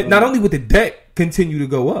the debt, not only would the debt continue to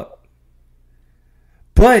go up,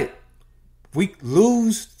 but we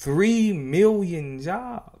lose 3 million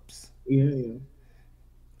jobs. Yeah.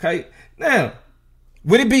 Okay. Now,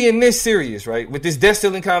 Would it be in this serious, right? With this debt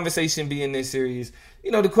ceiling conversation being this serious,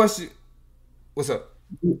 the question. What's up?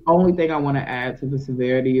 The only thing I want to add to the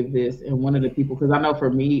severity of this, and one of the people, because I know for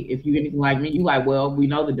me, if you anything like me, you like, well, we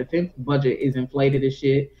know the defense budget is inflated as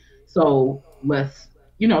shit, so let's,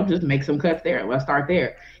 just make some cuts there. Let's start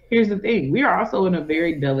there. Here's the thing: we are also in a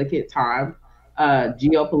very delicate time,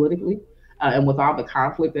 geopolitically, and with all the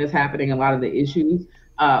conflict that's happening, a lot of the issues,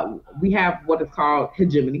 we have what is called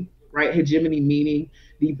hegemony, right? Hegemony meaning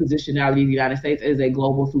the positionality of the United States as a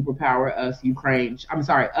global superpower. Us,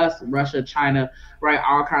 Russia, China, right?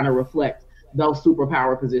 All kind of reflect those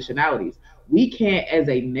superpower positionalities. We can't, as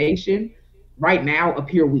a nation, right now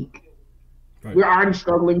appear weak. Right. We're already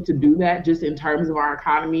struggling to do that just in terms of our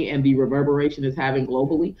economy and the reverberation it's having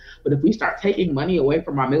globally. But if we start taking money away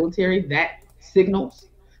from our military, that signals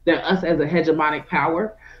that us as a hegemonic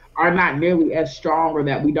power are not nearly as strong, or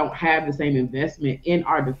that we don't have the same investment in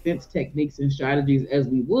our defense techniques and strategies as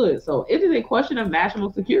we would. So it is a question of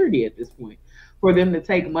national security at this point for them to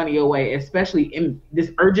take money away, especially in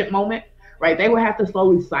this urgent moment, right? They will have to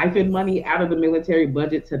slowly siphon money out of the military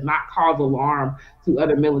budget to not cause alarm to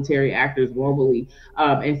other military actors globally,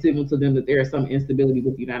 and signal to them that there is some instability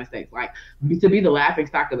with the United States. Like, to be the laughing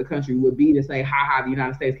stock of the country would be to say, the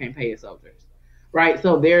United States can't pay its soldiers, right?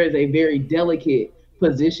 So there is a very delicate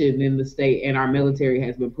position in the state and our military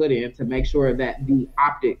has been put in to make sure that the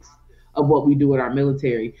optics of what we do with our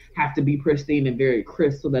military have to be pristine and very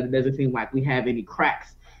crisp, so that it doesn't seem like we have any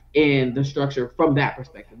cracks in the structure from that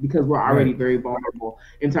perspective, because we're already very vulnerable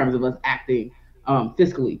in terms of us acting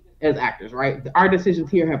fiscally as actors, right? Our decisions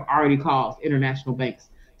here have already caused international banks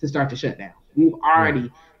to start to shut down. We've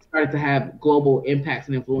already started to have global impacts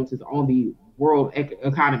and influences on the world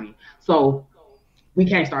economy. So we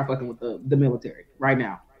can't start fucking with the military right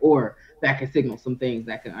now, or that can signal some things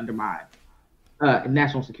that can undermine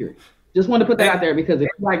national security. Just want to put that out there, because if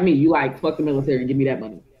you're like me, you like, fuck the military and give me that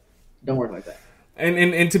money. Don't work like that.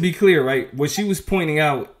 And to be clear, right, what she was pointing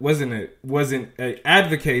out wasn't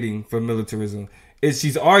advocating for militarism.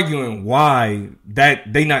 She's arguing why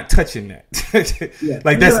that they not touching that.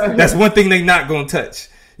 Like that's one thing they not gonna touch.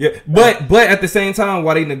 Yeah, but at the same time,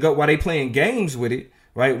 while they playing games with it.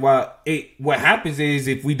 Right. What happens is,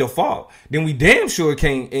 if we default, then we damn sure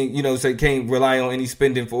can't rely on any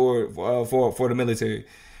spending for the military.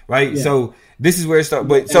 Right. Yeah. So this is where it starts.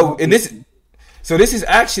 But this is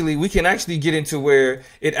actually, we can actually get into where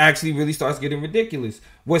it actually really starts getting ridiculous.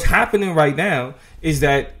 What's happening right now is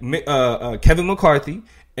that Kevin McCarthy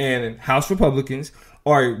and House Republicans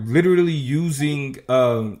are literally using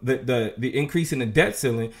the increase in the debt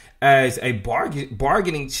ceiling as a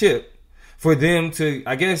bargaining chip for them to,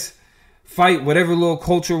 I guess, fight whatever little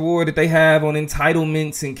culture war that they have on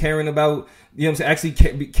entitlements and caring about, actually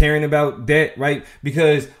caring about debt, right?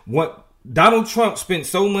 Because what Donald Trump spent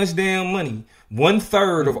so much damn money,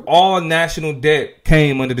 1/3 of all national debt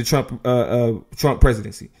came under the Trump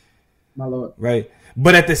presidency. My Lord. Right.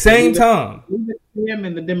 But at the same time, him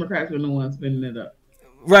and the Democrats are the ones spending it up.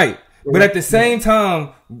 Right. But at the same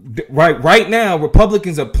time, right now,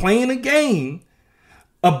 Republicans are playing a game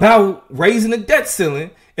about raising the debt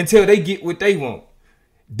ceiling until they get what they want.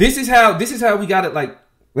 This is how we got it. Like,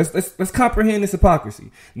 let's comprehend this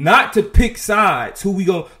hypocrisy. Not to pick sides, who we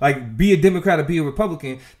go like, be a Democrat or be a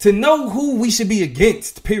Republican, to know who we should be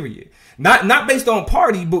against. Period. Not based on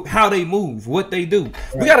party, but how they move, what they do.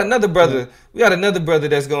 Right. We got another brother. We got another brother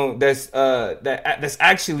that's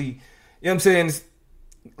actually, you know what I'm saying,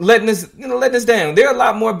 letting us down. There are a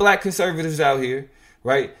lot more black conservatives out here,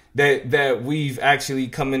 right? That we've actually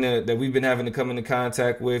that we've been having to come into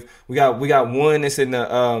contact with. We got one that's in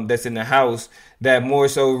the House that more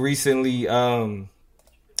so recently has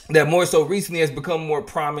become more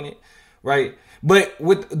prominent, right? But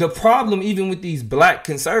with the problem, even with these black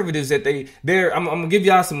conservatives, that I'm gonna give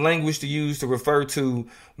y'all some language to use to refer to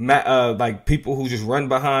like people who just run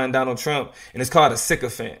behind Donald Trump, and it's called a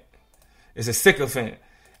sycophant. It's a sycophant,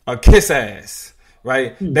 a kiss ass.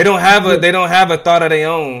 Right? They don't have a thought of their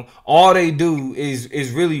own. All they do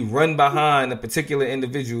is really run behind a particular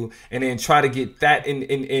individual and then try to get that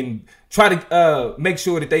and try to make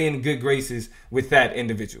sure that they in good graces with that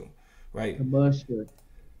individual. Right? A buster.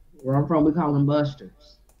 Where I'm from, we call them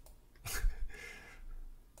busters.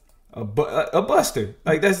 A buster.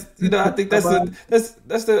 Like, that's, I think that's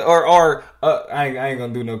the or I ain't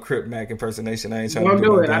gonna do no Crip Mac impersonation. I ain't trying to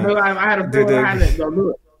do it. I know I had a feeling I had to go do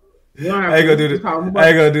it. I ain't gonna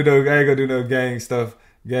do no gang stuff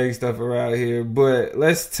around here. But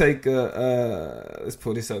let's take let's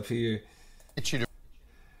pull this up here.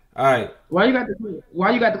 All right. While you got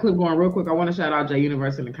the clip going real quick, I want to shout out J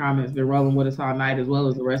Universe in the comments. Been rolling with us all night, as well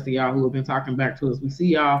as the rest of y'all who have been talking back to us. We see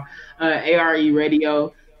y'all. ARE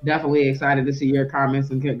Radio, definitely excited to see your comments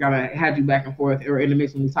and gotta have you back and forth or in the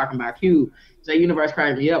mix when we talking about Q. J Universe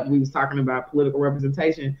cracked me up. We was talking about political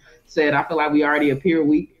representation. Said I feel like we already appear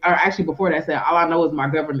weak. Or actually, before that, said all I know is my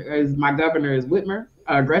governor is Whitmer,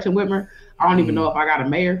 Gretchen Whitmer. I don't even know if I got a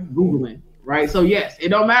mayor. Googling. Right. So yes, it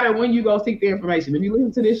don't matter when you go seek the information. If you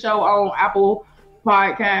listen to this show on Apple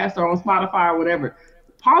Podcasts or on Spotify or whatever,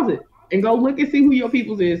 pause it and go look and see who your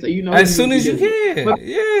peoples is, so you know as soon as you can.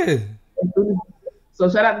 Yeah. So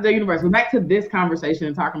shout out to the universe. But back to this conversation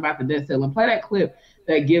and talking about the debt ceiling. Play that clip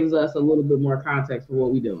that gives us a little bit more context for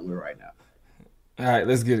what we're dealing with right now. All right,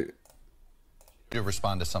 let's get it. To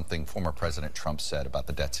respond to something former President Trump said about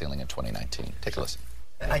the debt ceiling in 2019. Take a listen.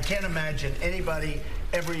 I can't imagine anybody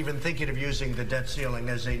ever even thinking of using the debt ceiling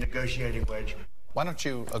as a negotiating wedge. Why don't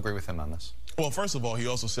you agree with him on this? Well, first of all, he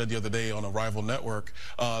also said the other day on a rival network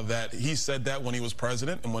that he said that when he was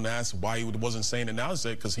president, and when asked why he wasn't saying it now, he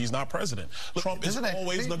said because he's not president. Trump is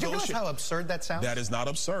always negotiating. Do you realize how absurd that sounds? That is not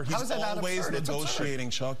absurd. He's always negotiating,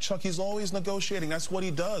 Chuck. Chuck, he's always negotiating. That's what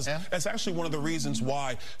he does. Yeah. That's actually one of the reasons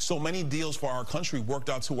why so many deals for our country worked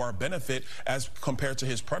out to our benefit as compared to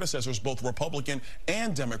his predecessors, both Republican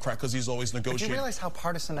and Democrat, because he's always negotiating. But do you realize how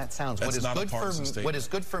partisan that sounds? That's what is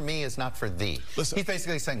good for me is not for thee. Listen, he's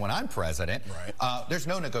basically saying when I'm president, right. There's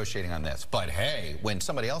no negotiating on this. But hey, when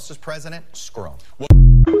somebody else is president, screw him.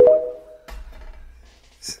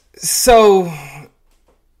 So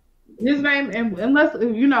his name, and unless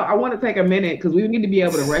I want to take a minute because we need to be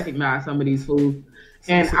able to recognize some of these fools.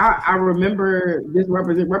 And I remember this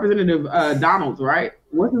Representative Donalds, right?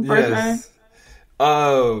 What's his first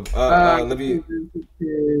name? Let me.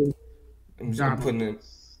 I'm putting it.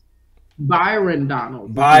 Byron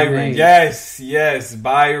Donalds. Byron, yes,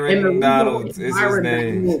 Byron Donalds is his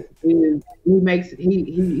name.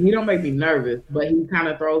 He don't make me nervous, but he kind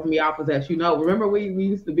of throws me off as that. Remember we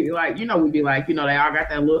used to be like, we'd be like, they all got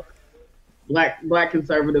that look. Black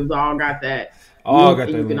conservatives all got that. All got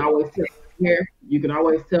that. You can always tell by the hair. You can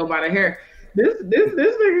always tell by the hair. This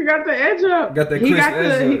nigga got the edge up. Got that crisp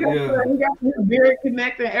edge up. He got the beard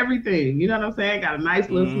connecting everything. You know what I'm saying? Got a nice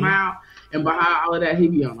little smile. And behind all of that, he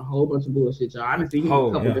be on a whole bunch of bullshit, y'all. I done seen him in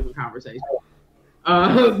a couple different conversations.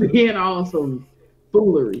 Being on some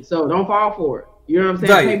foolery. So don't fall for it. You know what I'm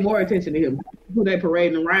saying? Pay more attention to him. Who they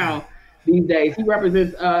parading around these days. He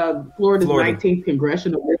represents Florida's 19th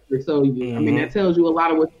congressional district. So, I mean, that tells you a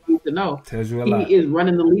lot of what you need to know. Tells you a lot. He is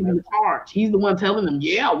running the lead in the charge. He's the one telling them,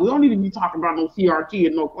 we don't need to be talking about no CRT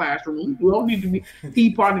in no classroom. We don't need to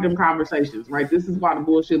be part of them conversations, right? This is why the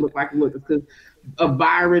bullshit look like it looks. It's because of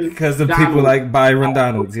Byron. Because of people like Byron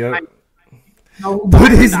Donalds,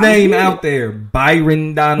 Put his name out there.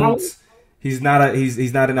 Byron Donalds. He's not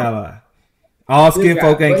an ally. All skin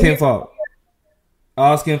folk ain't kinfolk.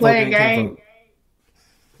 All skin folk ain't kinfolk.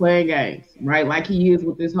 Playing games, right? Like he is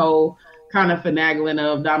with this whole kind of finagling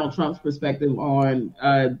of Donald Trump's perspective on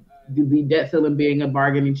the debt ceiling being a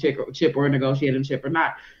bargaining chip or a negotiating chip or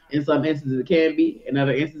not. In some instances it can be, in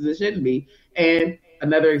other instances it shouldn't be. And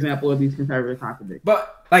another example of these conservative contradictions.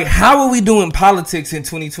 But how are we doing politics in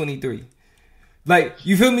 2023?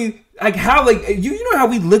 You feel me? How you know how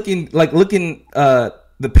we looking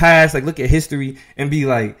the past, look at history and be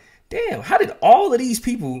like, damn, how did all of these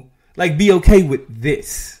people be okay with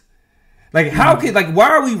this? How could why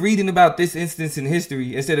are we reading about this instance in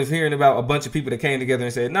history instead of hearing about a bunch of people that came together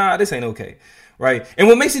and said, nah, this ain't okay, right? And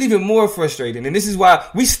what makes it even more frustrating, and this is why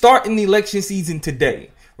we start in the election season today.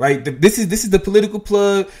 Right, this is the political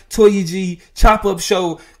plug, Toya G, chop up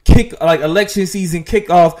show, election season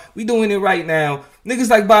kickoff. We doing it right now. Niggas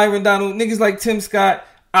like Byron Donald, niggas like Tim Scott,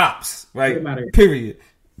 ops, right? Period.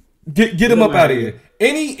 Get them up out of here.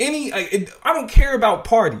 I don't care about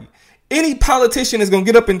party. Any politician is gonna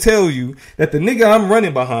get up and tell you that the nigga I'm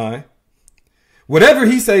running behind, whatever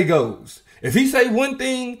he say goes. If he say one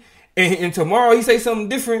thing and tomorrow he say something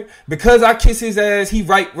different, because I kiss his ass, he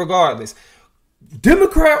right regardless.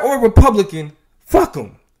 Democrat or Republican, fuck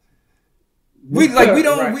them. We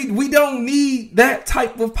don't need that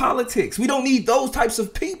type of politics. We don't need those types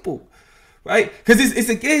of people, right? Because it's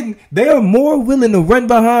again, they are more willing to run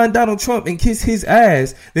behind Donald Trump and kiss his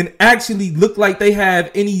ass than actually look like they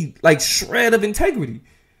have any shred of integrity.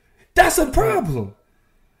 That's a problem.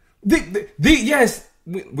 Yes,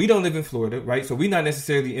 we don't live in Florida, right? So we're not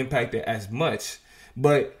necessarily impacted as much,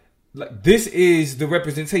 but like, this is the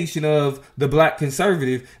representation of the black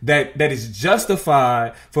conservative that is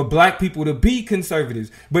justified for black people to be conservatives.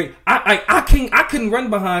 But I couldn't run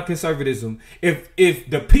behind conservatism if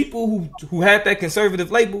the people who had that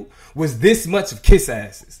conservative label was this much of kiss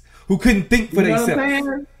asses who couldn't think for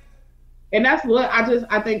themselves. And that's what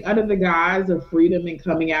I think under the guise of freedom and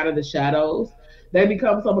coming out of the shadows, they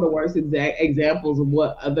become some of the worst examples of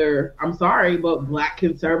what but black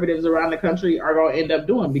conservatives around the country are going to end up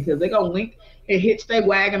doing, because they're going to link and hitch their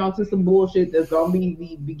wagon onto some bullshit that's going to be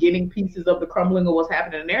the beginning pieces of the crumbling of what's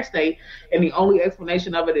happening in their state. And the only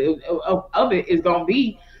explanation of it is going to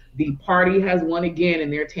be the party has won again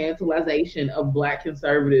in their tantalization of black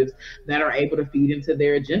conservatives that are able to feed into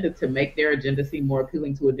their agenda to make their agenda seem more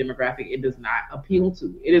appealing to a demographic it does not appeal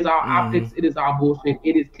to. It is all optics. It is all bullshit.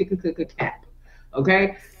 It is kick-a-cap.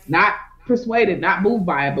 Okay? Not persuaded, not moved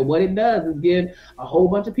by it, but what it does is give a whole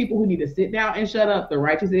bunch of people who need to sit down and shut up the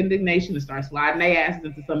righteous indignation and start sliding their asses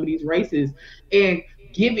into some of these races and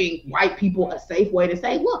giving white people a safe way to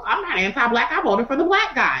say, look, I'm not anti-black, I voted for the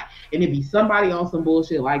black guy. And it'd be somebody on some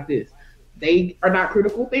bullshit like this. They are not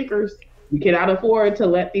critical thinkers. We cannot afford to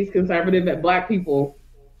let these conservative black people,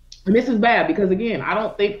 and this is bad because, again, I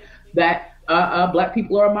don't think that black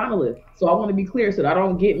people are a monolith. So I want to be clear so that I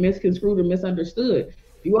don't get misconstrued or misunderstood.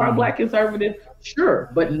 If you are a black conservative,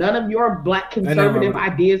 sure, but none of your black conservative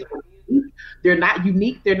ideas are unique. They're not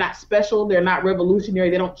unique. They're not special. They're not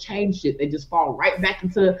revolutionary. They don't change shit. They just fall right back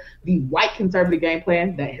into the white conservative game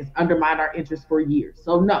plan that has undermined our interests for years.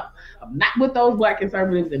 So no, I'm not with those black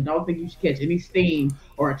conservatives and don't think you should catch any steam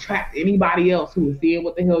or attract anybody else who is seeing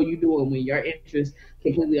what the hell you're doing when your interest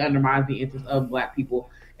completely undermines the interests of black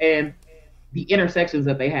people and the intersections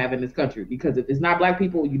that they have in this country. Because if it's not black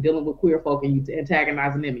people, you're dealing with queer folk and you're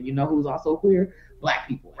antagonizing them. And you know who's also queer? Black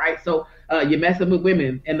people, right? So you're messing with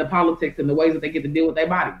women and the politics and the ways that they get to deal with their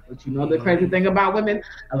body. But you know the crazy thing about women?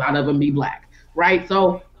 A lot of them be black, right?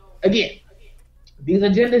 So again, these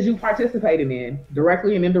agendas you participating in,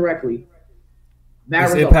 directly and indirectly,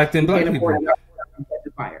 it's impacting black people.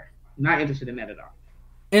 Not interested in that at all.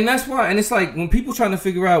 And that's why, and it's like when people trying to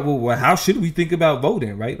figure out, well, how should we think about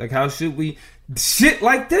voting, right? Like, how should we shit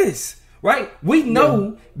like this, right? We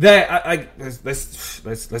know that.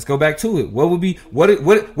 Let's go back to it.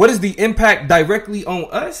 What is the impact directly on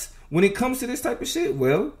us when it comes to this type of shit?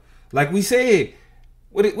 Well, like we said,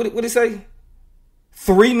 what it say?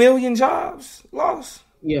 3 million jobs lost.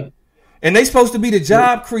 Yeah, and they supposed to be the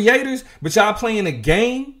job creators, but y'all playing a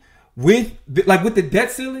game with the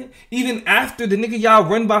debt ceiling, even after the nigga y'all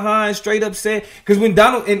run behind straight up said, because when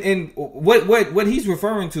Donald and what he's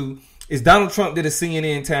referring to is Donald Trump did a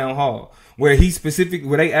CNN town hall where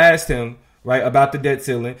they asked him right about the debt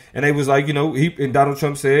ceiling, and they was like, and Donald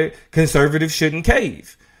Trump said conservatives shouldn't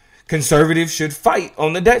cave, conservatives should fight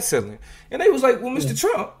on the debt ceiling, and they was like, well, Mr.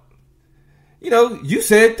 Trump, you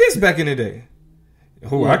said this back in the day.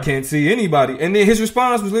 I can't see anybody. And then his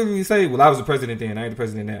response was literally say, well, I was the president then, I ain't the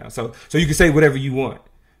president now. So you can say whatever you want,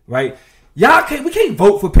 right? We can't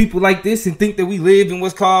vote for people like this and think that we live in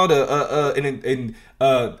what's called an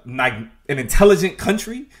intelligent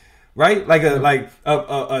country, right? Like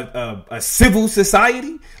a civil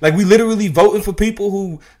society. Like we literally voting for people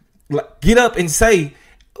who get up and say,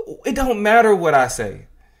 it don't matter what I say,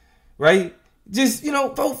 right? Just,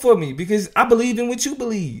 vote for me because I believe in what you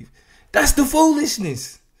believe. That's the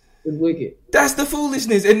foolishness. It's wicked. That's the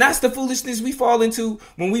foolishness. And that's the foolishness we fall into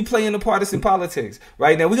when we play in the partisan politics.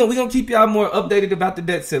 Right now, we're gonna keep y'all more updated about the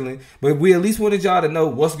debt ceiling. But we at least wanted y'all to know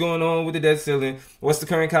what's going on with the debt ceiling, what's the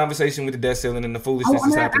current conversation with the debt ceiling, and the foolishness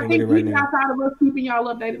that's happening with it right now. Outside of us keeping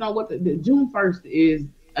y'all updated on what the June 1st is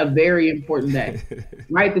a very important day.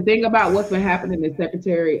 Right? The thing about what's been happening is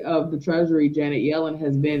Secretary of the Treasury, Janet Yellen,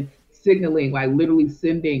 has been signaling, like literally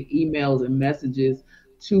sending emails and messages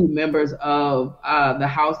to members of the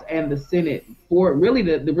House and the Senate for really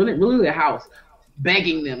the House,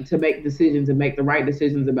 begging them to make decisions and make the right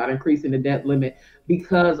decisions about increasing the debt limit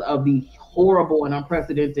because of the horrible and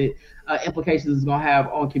unprecedented implications it's going to have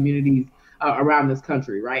on communities around this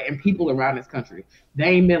country, right? And people around this country. They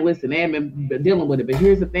ain't been listening. They ain't been dealing with it. But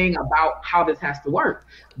here's the thing about how this has to work.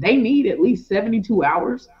 They need at least 72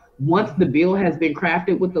 hours once the bill has been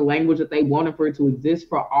crafted with the language that they wanted for it to exist,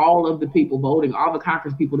 for all of the people voting, all the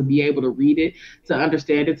Congress people to be able to read it, to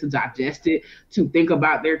understand it, to digest it, to think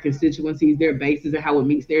about their constituencies, their bases, and how it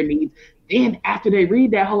meets their needs. Then after they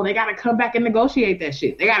read that whole, they got to come back and negotiate that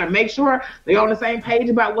shit. They got to make sure they're on the same page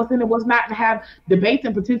about what's in and what's not, and have debates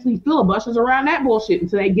and potentially filibusters around that bullshit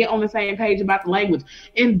until they get on the same page about the language.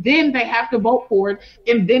 And then they have to vote for it,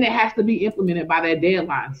 and then it has to be implemented by that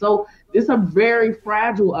deadline. So this is a very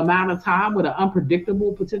fragile amount of time with an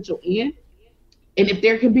unpredictable potential end. And if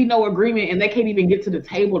there can be no agreement and they can't even get to the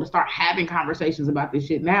table to start having conversations about this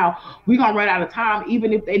shit now, we're going to run out of time,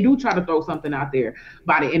 even if they do try to throw something out there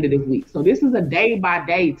by the end of this week. So this is a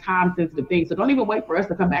day-by-day, time-sensitive thing. So don't even wait for us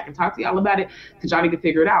to come back and talk to y'all about it, because y'all need to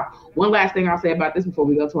figure it out. One last thing I'll say about this before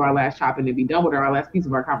we go to our last chopping and be done with our last piece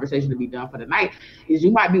of our conversation to be done for the night is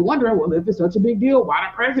you might be wondering, well, if it's such a big deal, why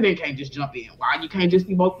the president can't just jump in? Why you can't just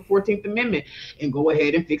evoke the 14th Amendment and go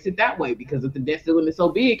ahead and fix it that way? Because if the debt ceiling is so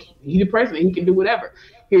big, he's the president, he can do whatever.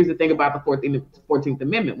 Here's the thing about the 14th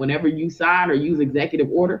Amendment. Whenever you sign or use executive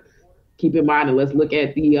order, keep in mind, and let's look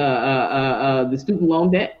at the student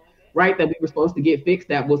loan debt, right, that we were supposed to get fixed,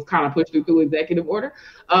 that was kind of pushed through executive order.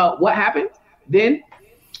 What happens? Then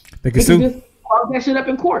they can just call that shit up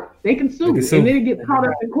in court. They can sue. And then it gets caught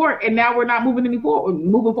up in court, and now we're not moving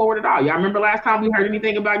forward at all. Y'all remember last time we heard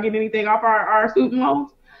anything about getting anything off our student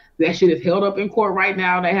loans? That shit is held up in court right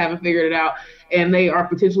now. They haven't figured it out, and they are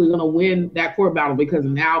potentially going to win that court battle because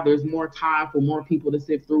now there's more time for more people to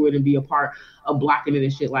sift through it and be a part of blocking it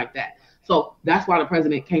and shit like that. So that's why the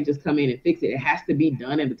president can't just come in and fix it. It has to be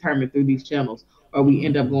done and determined through these channels, or we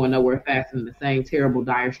end up going nowhere fast in the same terrible,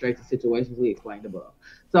 dire straits of situations we explained above.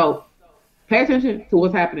 So pay attention to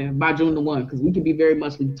what's happening by June the 1, because we could be very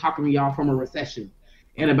much talking to y'all from a recession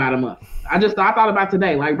in about a month. I thought about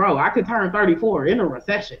today, like, bro, I could turn 34 in a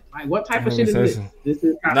recession. Like, what type of shit is this? This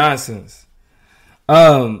is nonsense.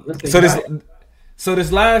 So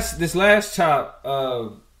this last chop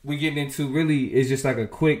we getting into really is just like a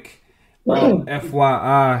quick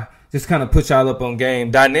FYI, just kind of put y'all up on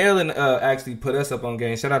game. Donnell actually put us up on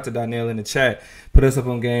game. Shout out to Donnell in the chat. Put us up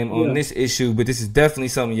on game on this issue, but this is definitely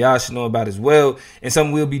something y'all should know about as well, and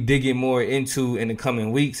something we'll be digging more into in the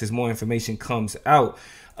coming weeks as more information comes out.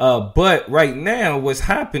 But right now, what's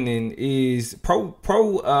happening is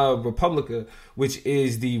ProPublica, which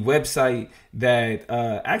is the website that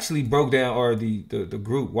actually broke down, or the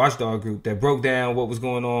group, Watchdog group, that broke down what was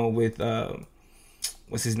going on with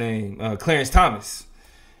what's his name, Clarence Thomas,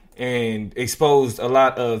 and exposed a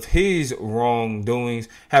lot of his wrongdoings,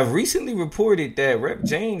 have recently reported that Rep.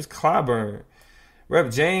 James Clyburn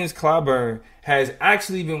has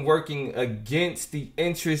actually been working against the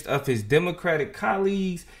interest of his Democratic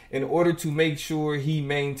colleagues in order to make sure he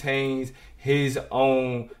maintains his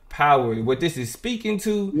own power. What this is speaking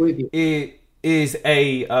to is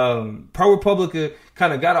a ProPublica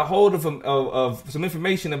kind of got a hold of some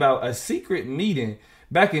information about a secret meeting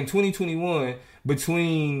back in 2021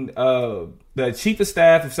 between the Chief of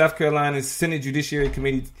Staff of South Carolina's Senate Judiciary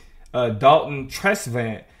Committee, Dalton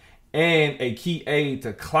Tresvant, and a key aide to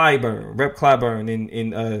Rep. Clyburn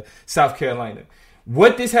in South Carolina.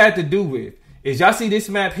 What this had to do with is, y'all see this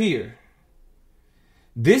map here.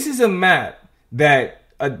 This is a map that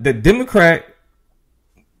the Democrat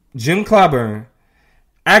Jim Clyburn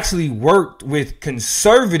actually worked with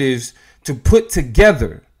conservatives to put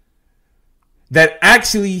together, that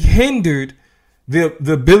actually hindered the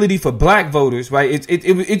ability for black voters, right? He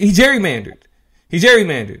gerrymandered. He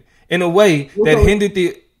gerrymandered in a way that hindered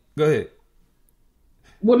the. Go ahead.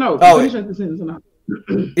 Well, no.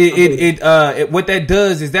 What that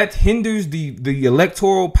does is that hinders the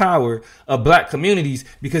electoral power of black communities,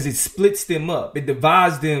 because it splits them up. It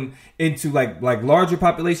divides them into like larger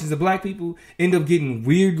populations of black people end up getting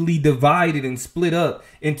weirdly divided and split up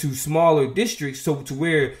into smaller districts, so to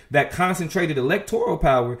where that concentrated electoral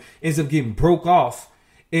power ends up getting broke off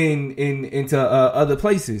into other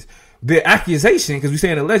places. The accusation, because we're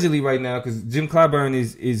saying allegedly right now, because Jim Clyburn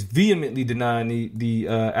is vehemently denying the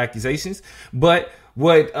accusations, but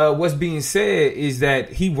what's being said is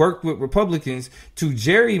that he worked with Republicans to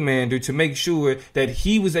gerrymander to make sure that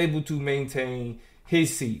he was able to maintain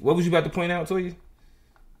his seat. What was you about to point out, Toya?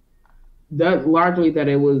 That largely that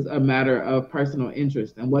it was a matter of personal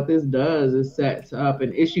interest, and what this does is sets up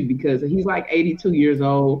an issue, because he's like 82 years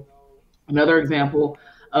old. Another example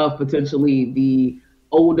of potentially the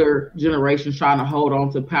older generations trying to hold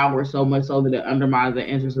on to power so much so that it undermines the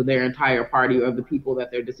interests of their entire party or of the people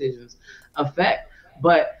that their decisions affect.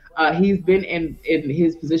 But he's been in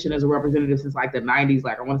his position as a representative since like the 90s,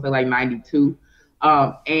 like I want to say like 92.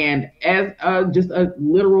 And as just a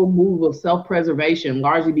literal move of self-preservation,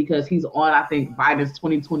 largely because he's on, I think, Biden's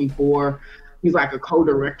 2024. He's like a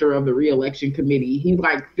co-director of the re-election committee. He's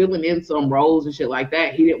like filling in some roles and shit like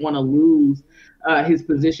that. He didn't want to lose his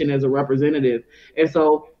position as a representative. And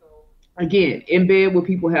so again, in bed with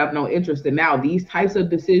people have no interest. And now these types of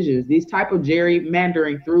decisions, these type of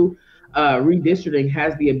gerrymandering through redistricting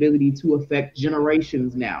has the ability to affect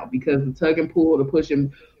generations now, because the tug and pull, the push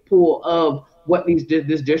and pull of what this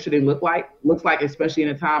districting looks like, especially in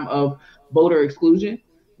a time of voter exclusion,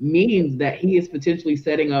 means that he is potentially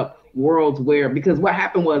setting up worlds where, because what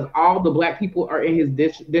happened was all the black people are in his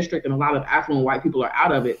district and a lot of affluent white people are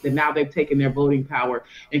out of it, then now they've taken their voting power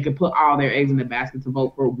and can put all their eggs in the basket to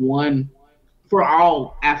vote for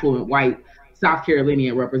all affluent white South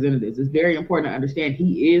Carolinian representatives. It's very important to understand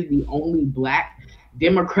he is the only black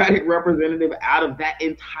Democratic representative out of that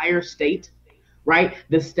entire state, right?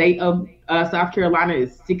 The state of South Carolina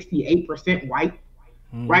is 68% white.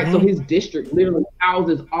 Right, so his district literally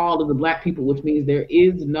houses all of the black people, which means there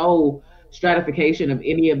is no stratification of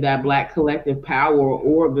any of that black collective power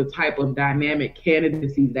or the type of dynamic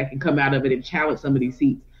candidacies that can come out of it and challenge some of these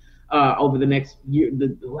seats over the next year,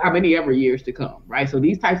 how many ever years to come, right? So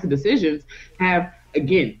these types of decisions have,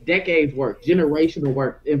 again, decades worth, generational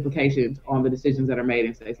worth implications on the decisions that are made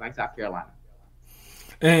in states like South Carolina.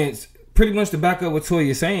 And it's pretty much to back up what Toya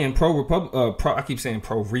is saying, I keep saying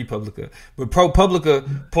pro-Republica, but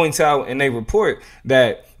ProPublica points out in a report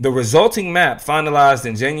that the resulting map finalized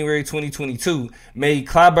in January 2022 made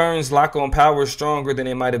Clyburn's lock on power stronger than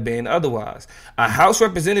it might have been otherwise. A House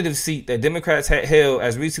representative seat that Democrats had held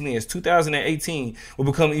as recently as 2018 will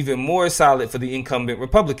become even more solid for the incumbent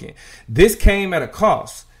Republican. This came at a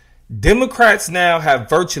cost. Democrats now have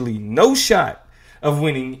virtually no shot of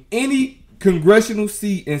winning any congressional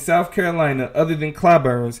seat in South Carolina other than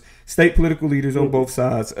Clyburn's state political leaders on both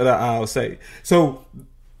sides of the aisle say. So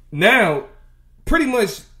now pretty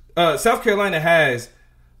much South Carolina has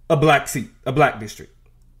a black seat, a black district.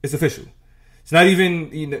 It's official. It's not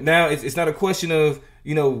even, now it's not a question of,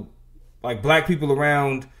 like black people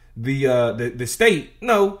around the state.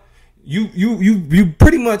 No, you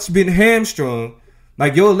pretty much been hamstrung.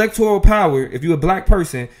 Like your electoral power, if you're a black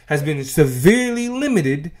person, has been severely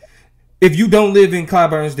limited if you don't live in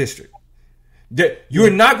Clyburn's district.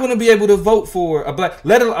 You're not going to be able to vote for a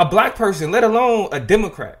black person, let alone a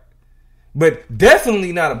Democrat, but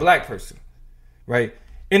definitely not a black person, right?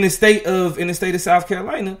 In the state of South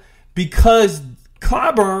Carolina, because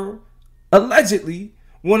Clyburn allegedly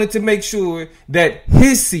wanted to make sure that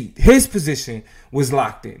his seat, his position was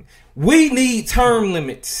locked in. We need term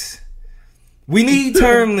limits. We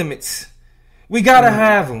gotta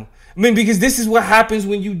have them. I mean, because this is what happens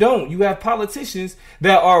when you don't. You have politicians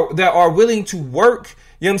that are willing to work,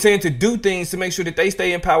 to do things to make sure that they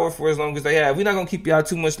stay in power for as long as they have. We're not going to keep y'all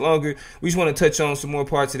too much longer. We just want to touch on some more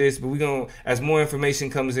parts of this, but we're going to, as more information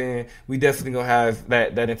comes in, we definitely going to have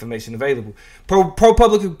that information available.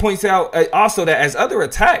 ProPublica points out also that as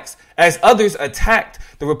others attacked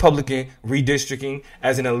the Republican redistricting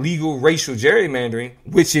as an illegal racial gerrymandering,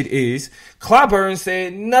 which it is, Clyburn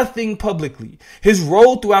said nothing publicly. His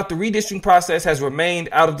role throughout the redistricting process has remained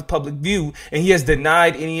out of the public view, and he has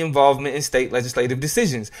denied any involvement in state legislative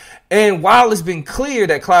decisions. And while it's been clear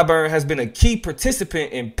that Clyburn has been a key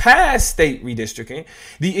participant in past state redistricting,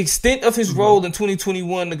 the extent of his role in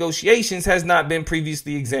 2021 negotiations has not been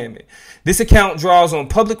previously examined. This account draws on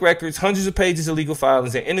public records, hundreds of pages of legal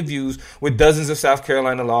filings, and interviews with dozens of South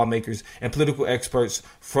Carolina lawmakers and political experts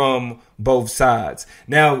from both sides.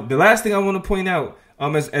 Now, the last thing I want to point out,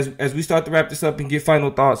 as we start to wrap this up and get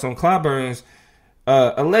final thoughts on Clyburn's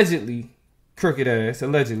allegedly crooked ass,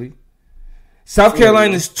 South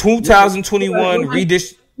Carolina's 2021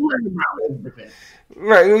 redistricting.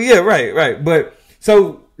 Right. But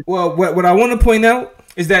so, what I want to point out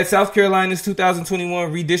is that South Carolina's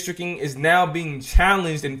 2021 redistricting is now being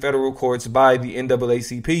challenged in federal courts by the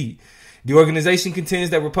NAACP. The organization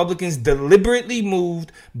contends that Republicans deliberately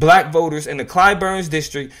moved black voters in the Clyburn's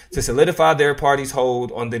district to solidify their party's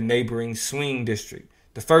hold on the neighboring swing district,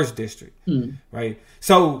 the first district, right?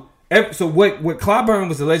 So what Clyburn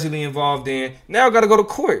was allegedly involved in now got to go to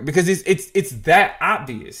court because it's that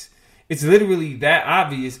obvious. It's literally that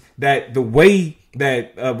obvious that the way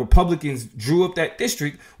that Republicans drew up that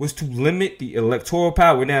district was to limit the electoral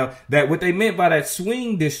power. Now, that what they meant by that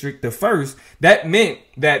swing district, the first, that meant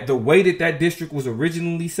that the way that district was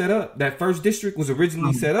originally set up, that first district was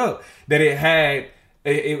originally set up, that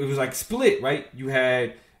it was like split, right? You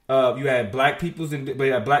had black people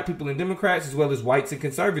and Democrats as well as whites and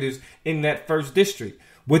conservatives in that first district.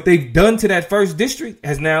 What they've done to that first district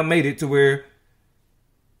has now made it to where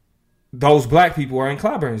those black people are in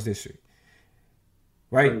Clyburn's district.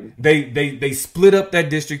 Right, they split up that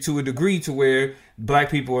district to a degree to where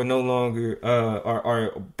black people are no longer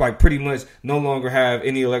are like pretty much no longer have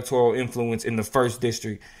any electoral influence in the first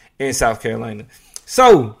district in South Carolina.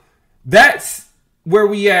 So that's where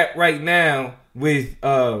we at right now with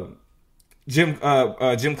Jim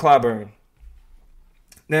Clyburn.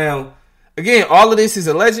 Now, again, all of this is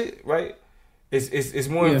alleged, right? It's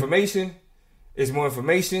more information. It's more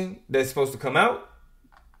information that's supposed to come out,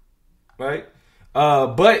 right?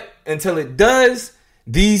 But until it does,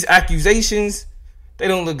 these accusations, they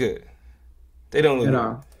don't look good. They don't look good.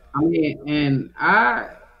 All. I mean, and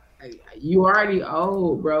you already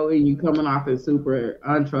old, bro, and you coming off as super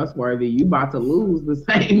untrustworthy. You about to lose the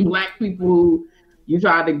same black people who you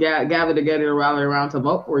tried to gather together to rally around to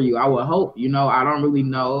vote for you. I would hope. I don't really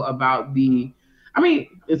know about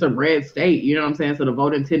it's a red state, you know what I'm saying? So the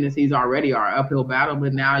voting tendencies already are uphill battle,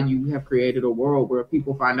 but now you have created a world where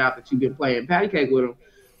people find out that you've been playing patty cake with them.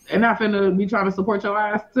 They're not finna be trying to support your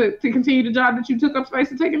ass to continue the job that you took up space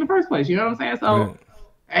to take in the first place. You know what I'm saying? So,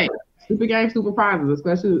 Hey, stupid game, stupid prizes,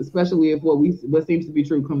 especially if what seems to be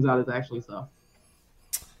true comes out as actually so.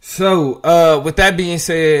 So, with that being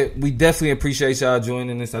said, we definitely appreciate y'all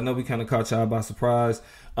joining us. I know we kind of caught y'all by surprise.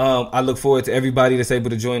 I look forward to everybody that's able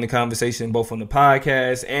to join the conversation, both on the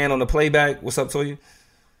podcast and on the playback. What's up, Toya?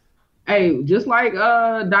 Hey, just like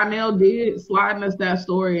Donnell did, sliding us that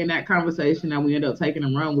story and that conversation that we end up taking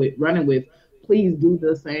and running with, please do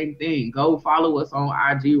the same thing. Go follow us on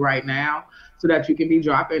IG right now so that you can be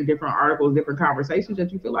dropping different articles, different conversations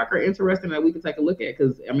that you feel like are interesting that we can take a look at.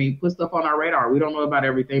 Because, put stuff on our radar. We don't know about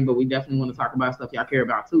everything, but we definitely want to talk about stuff y'all care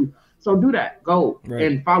about too. So do that. Go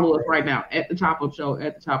and follow us right now at the Chop Up Show,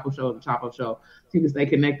 at the Chop Up Show, at the Chop Up Show. So you can stay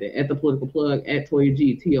connected at the Political Plug, at Toya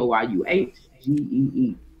G,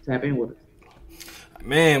 ToyuhGee. Tap in with us.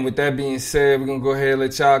 Man, with that being said, we're going to go ahead and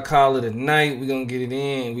let y'all call it a night. We're going to get it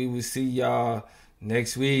in. We will see y'all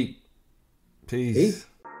next week. Peace.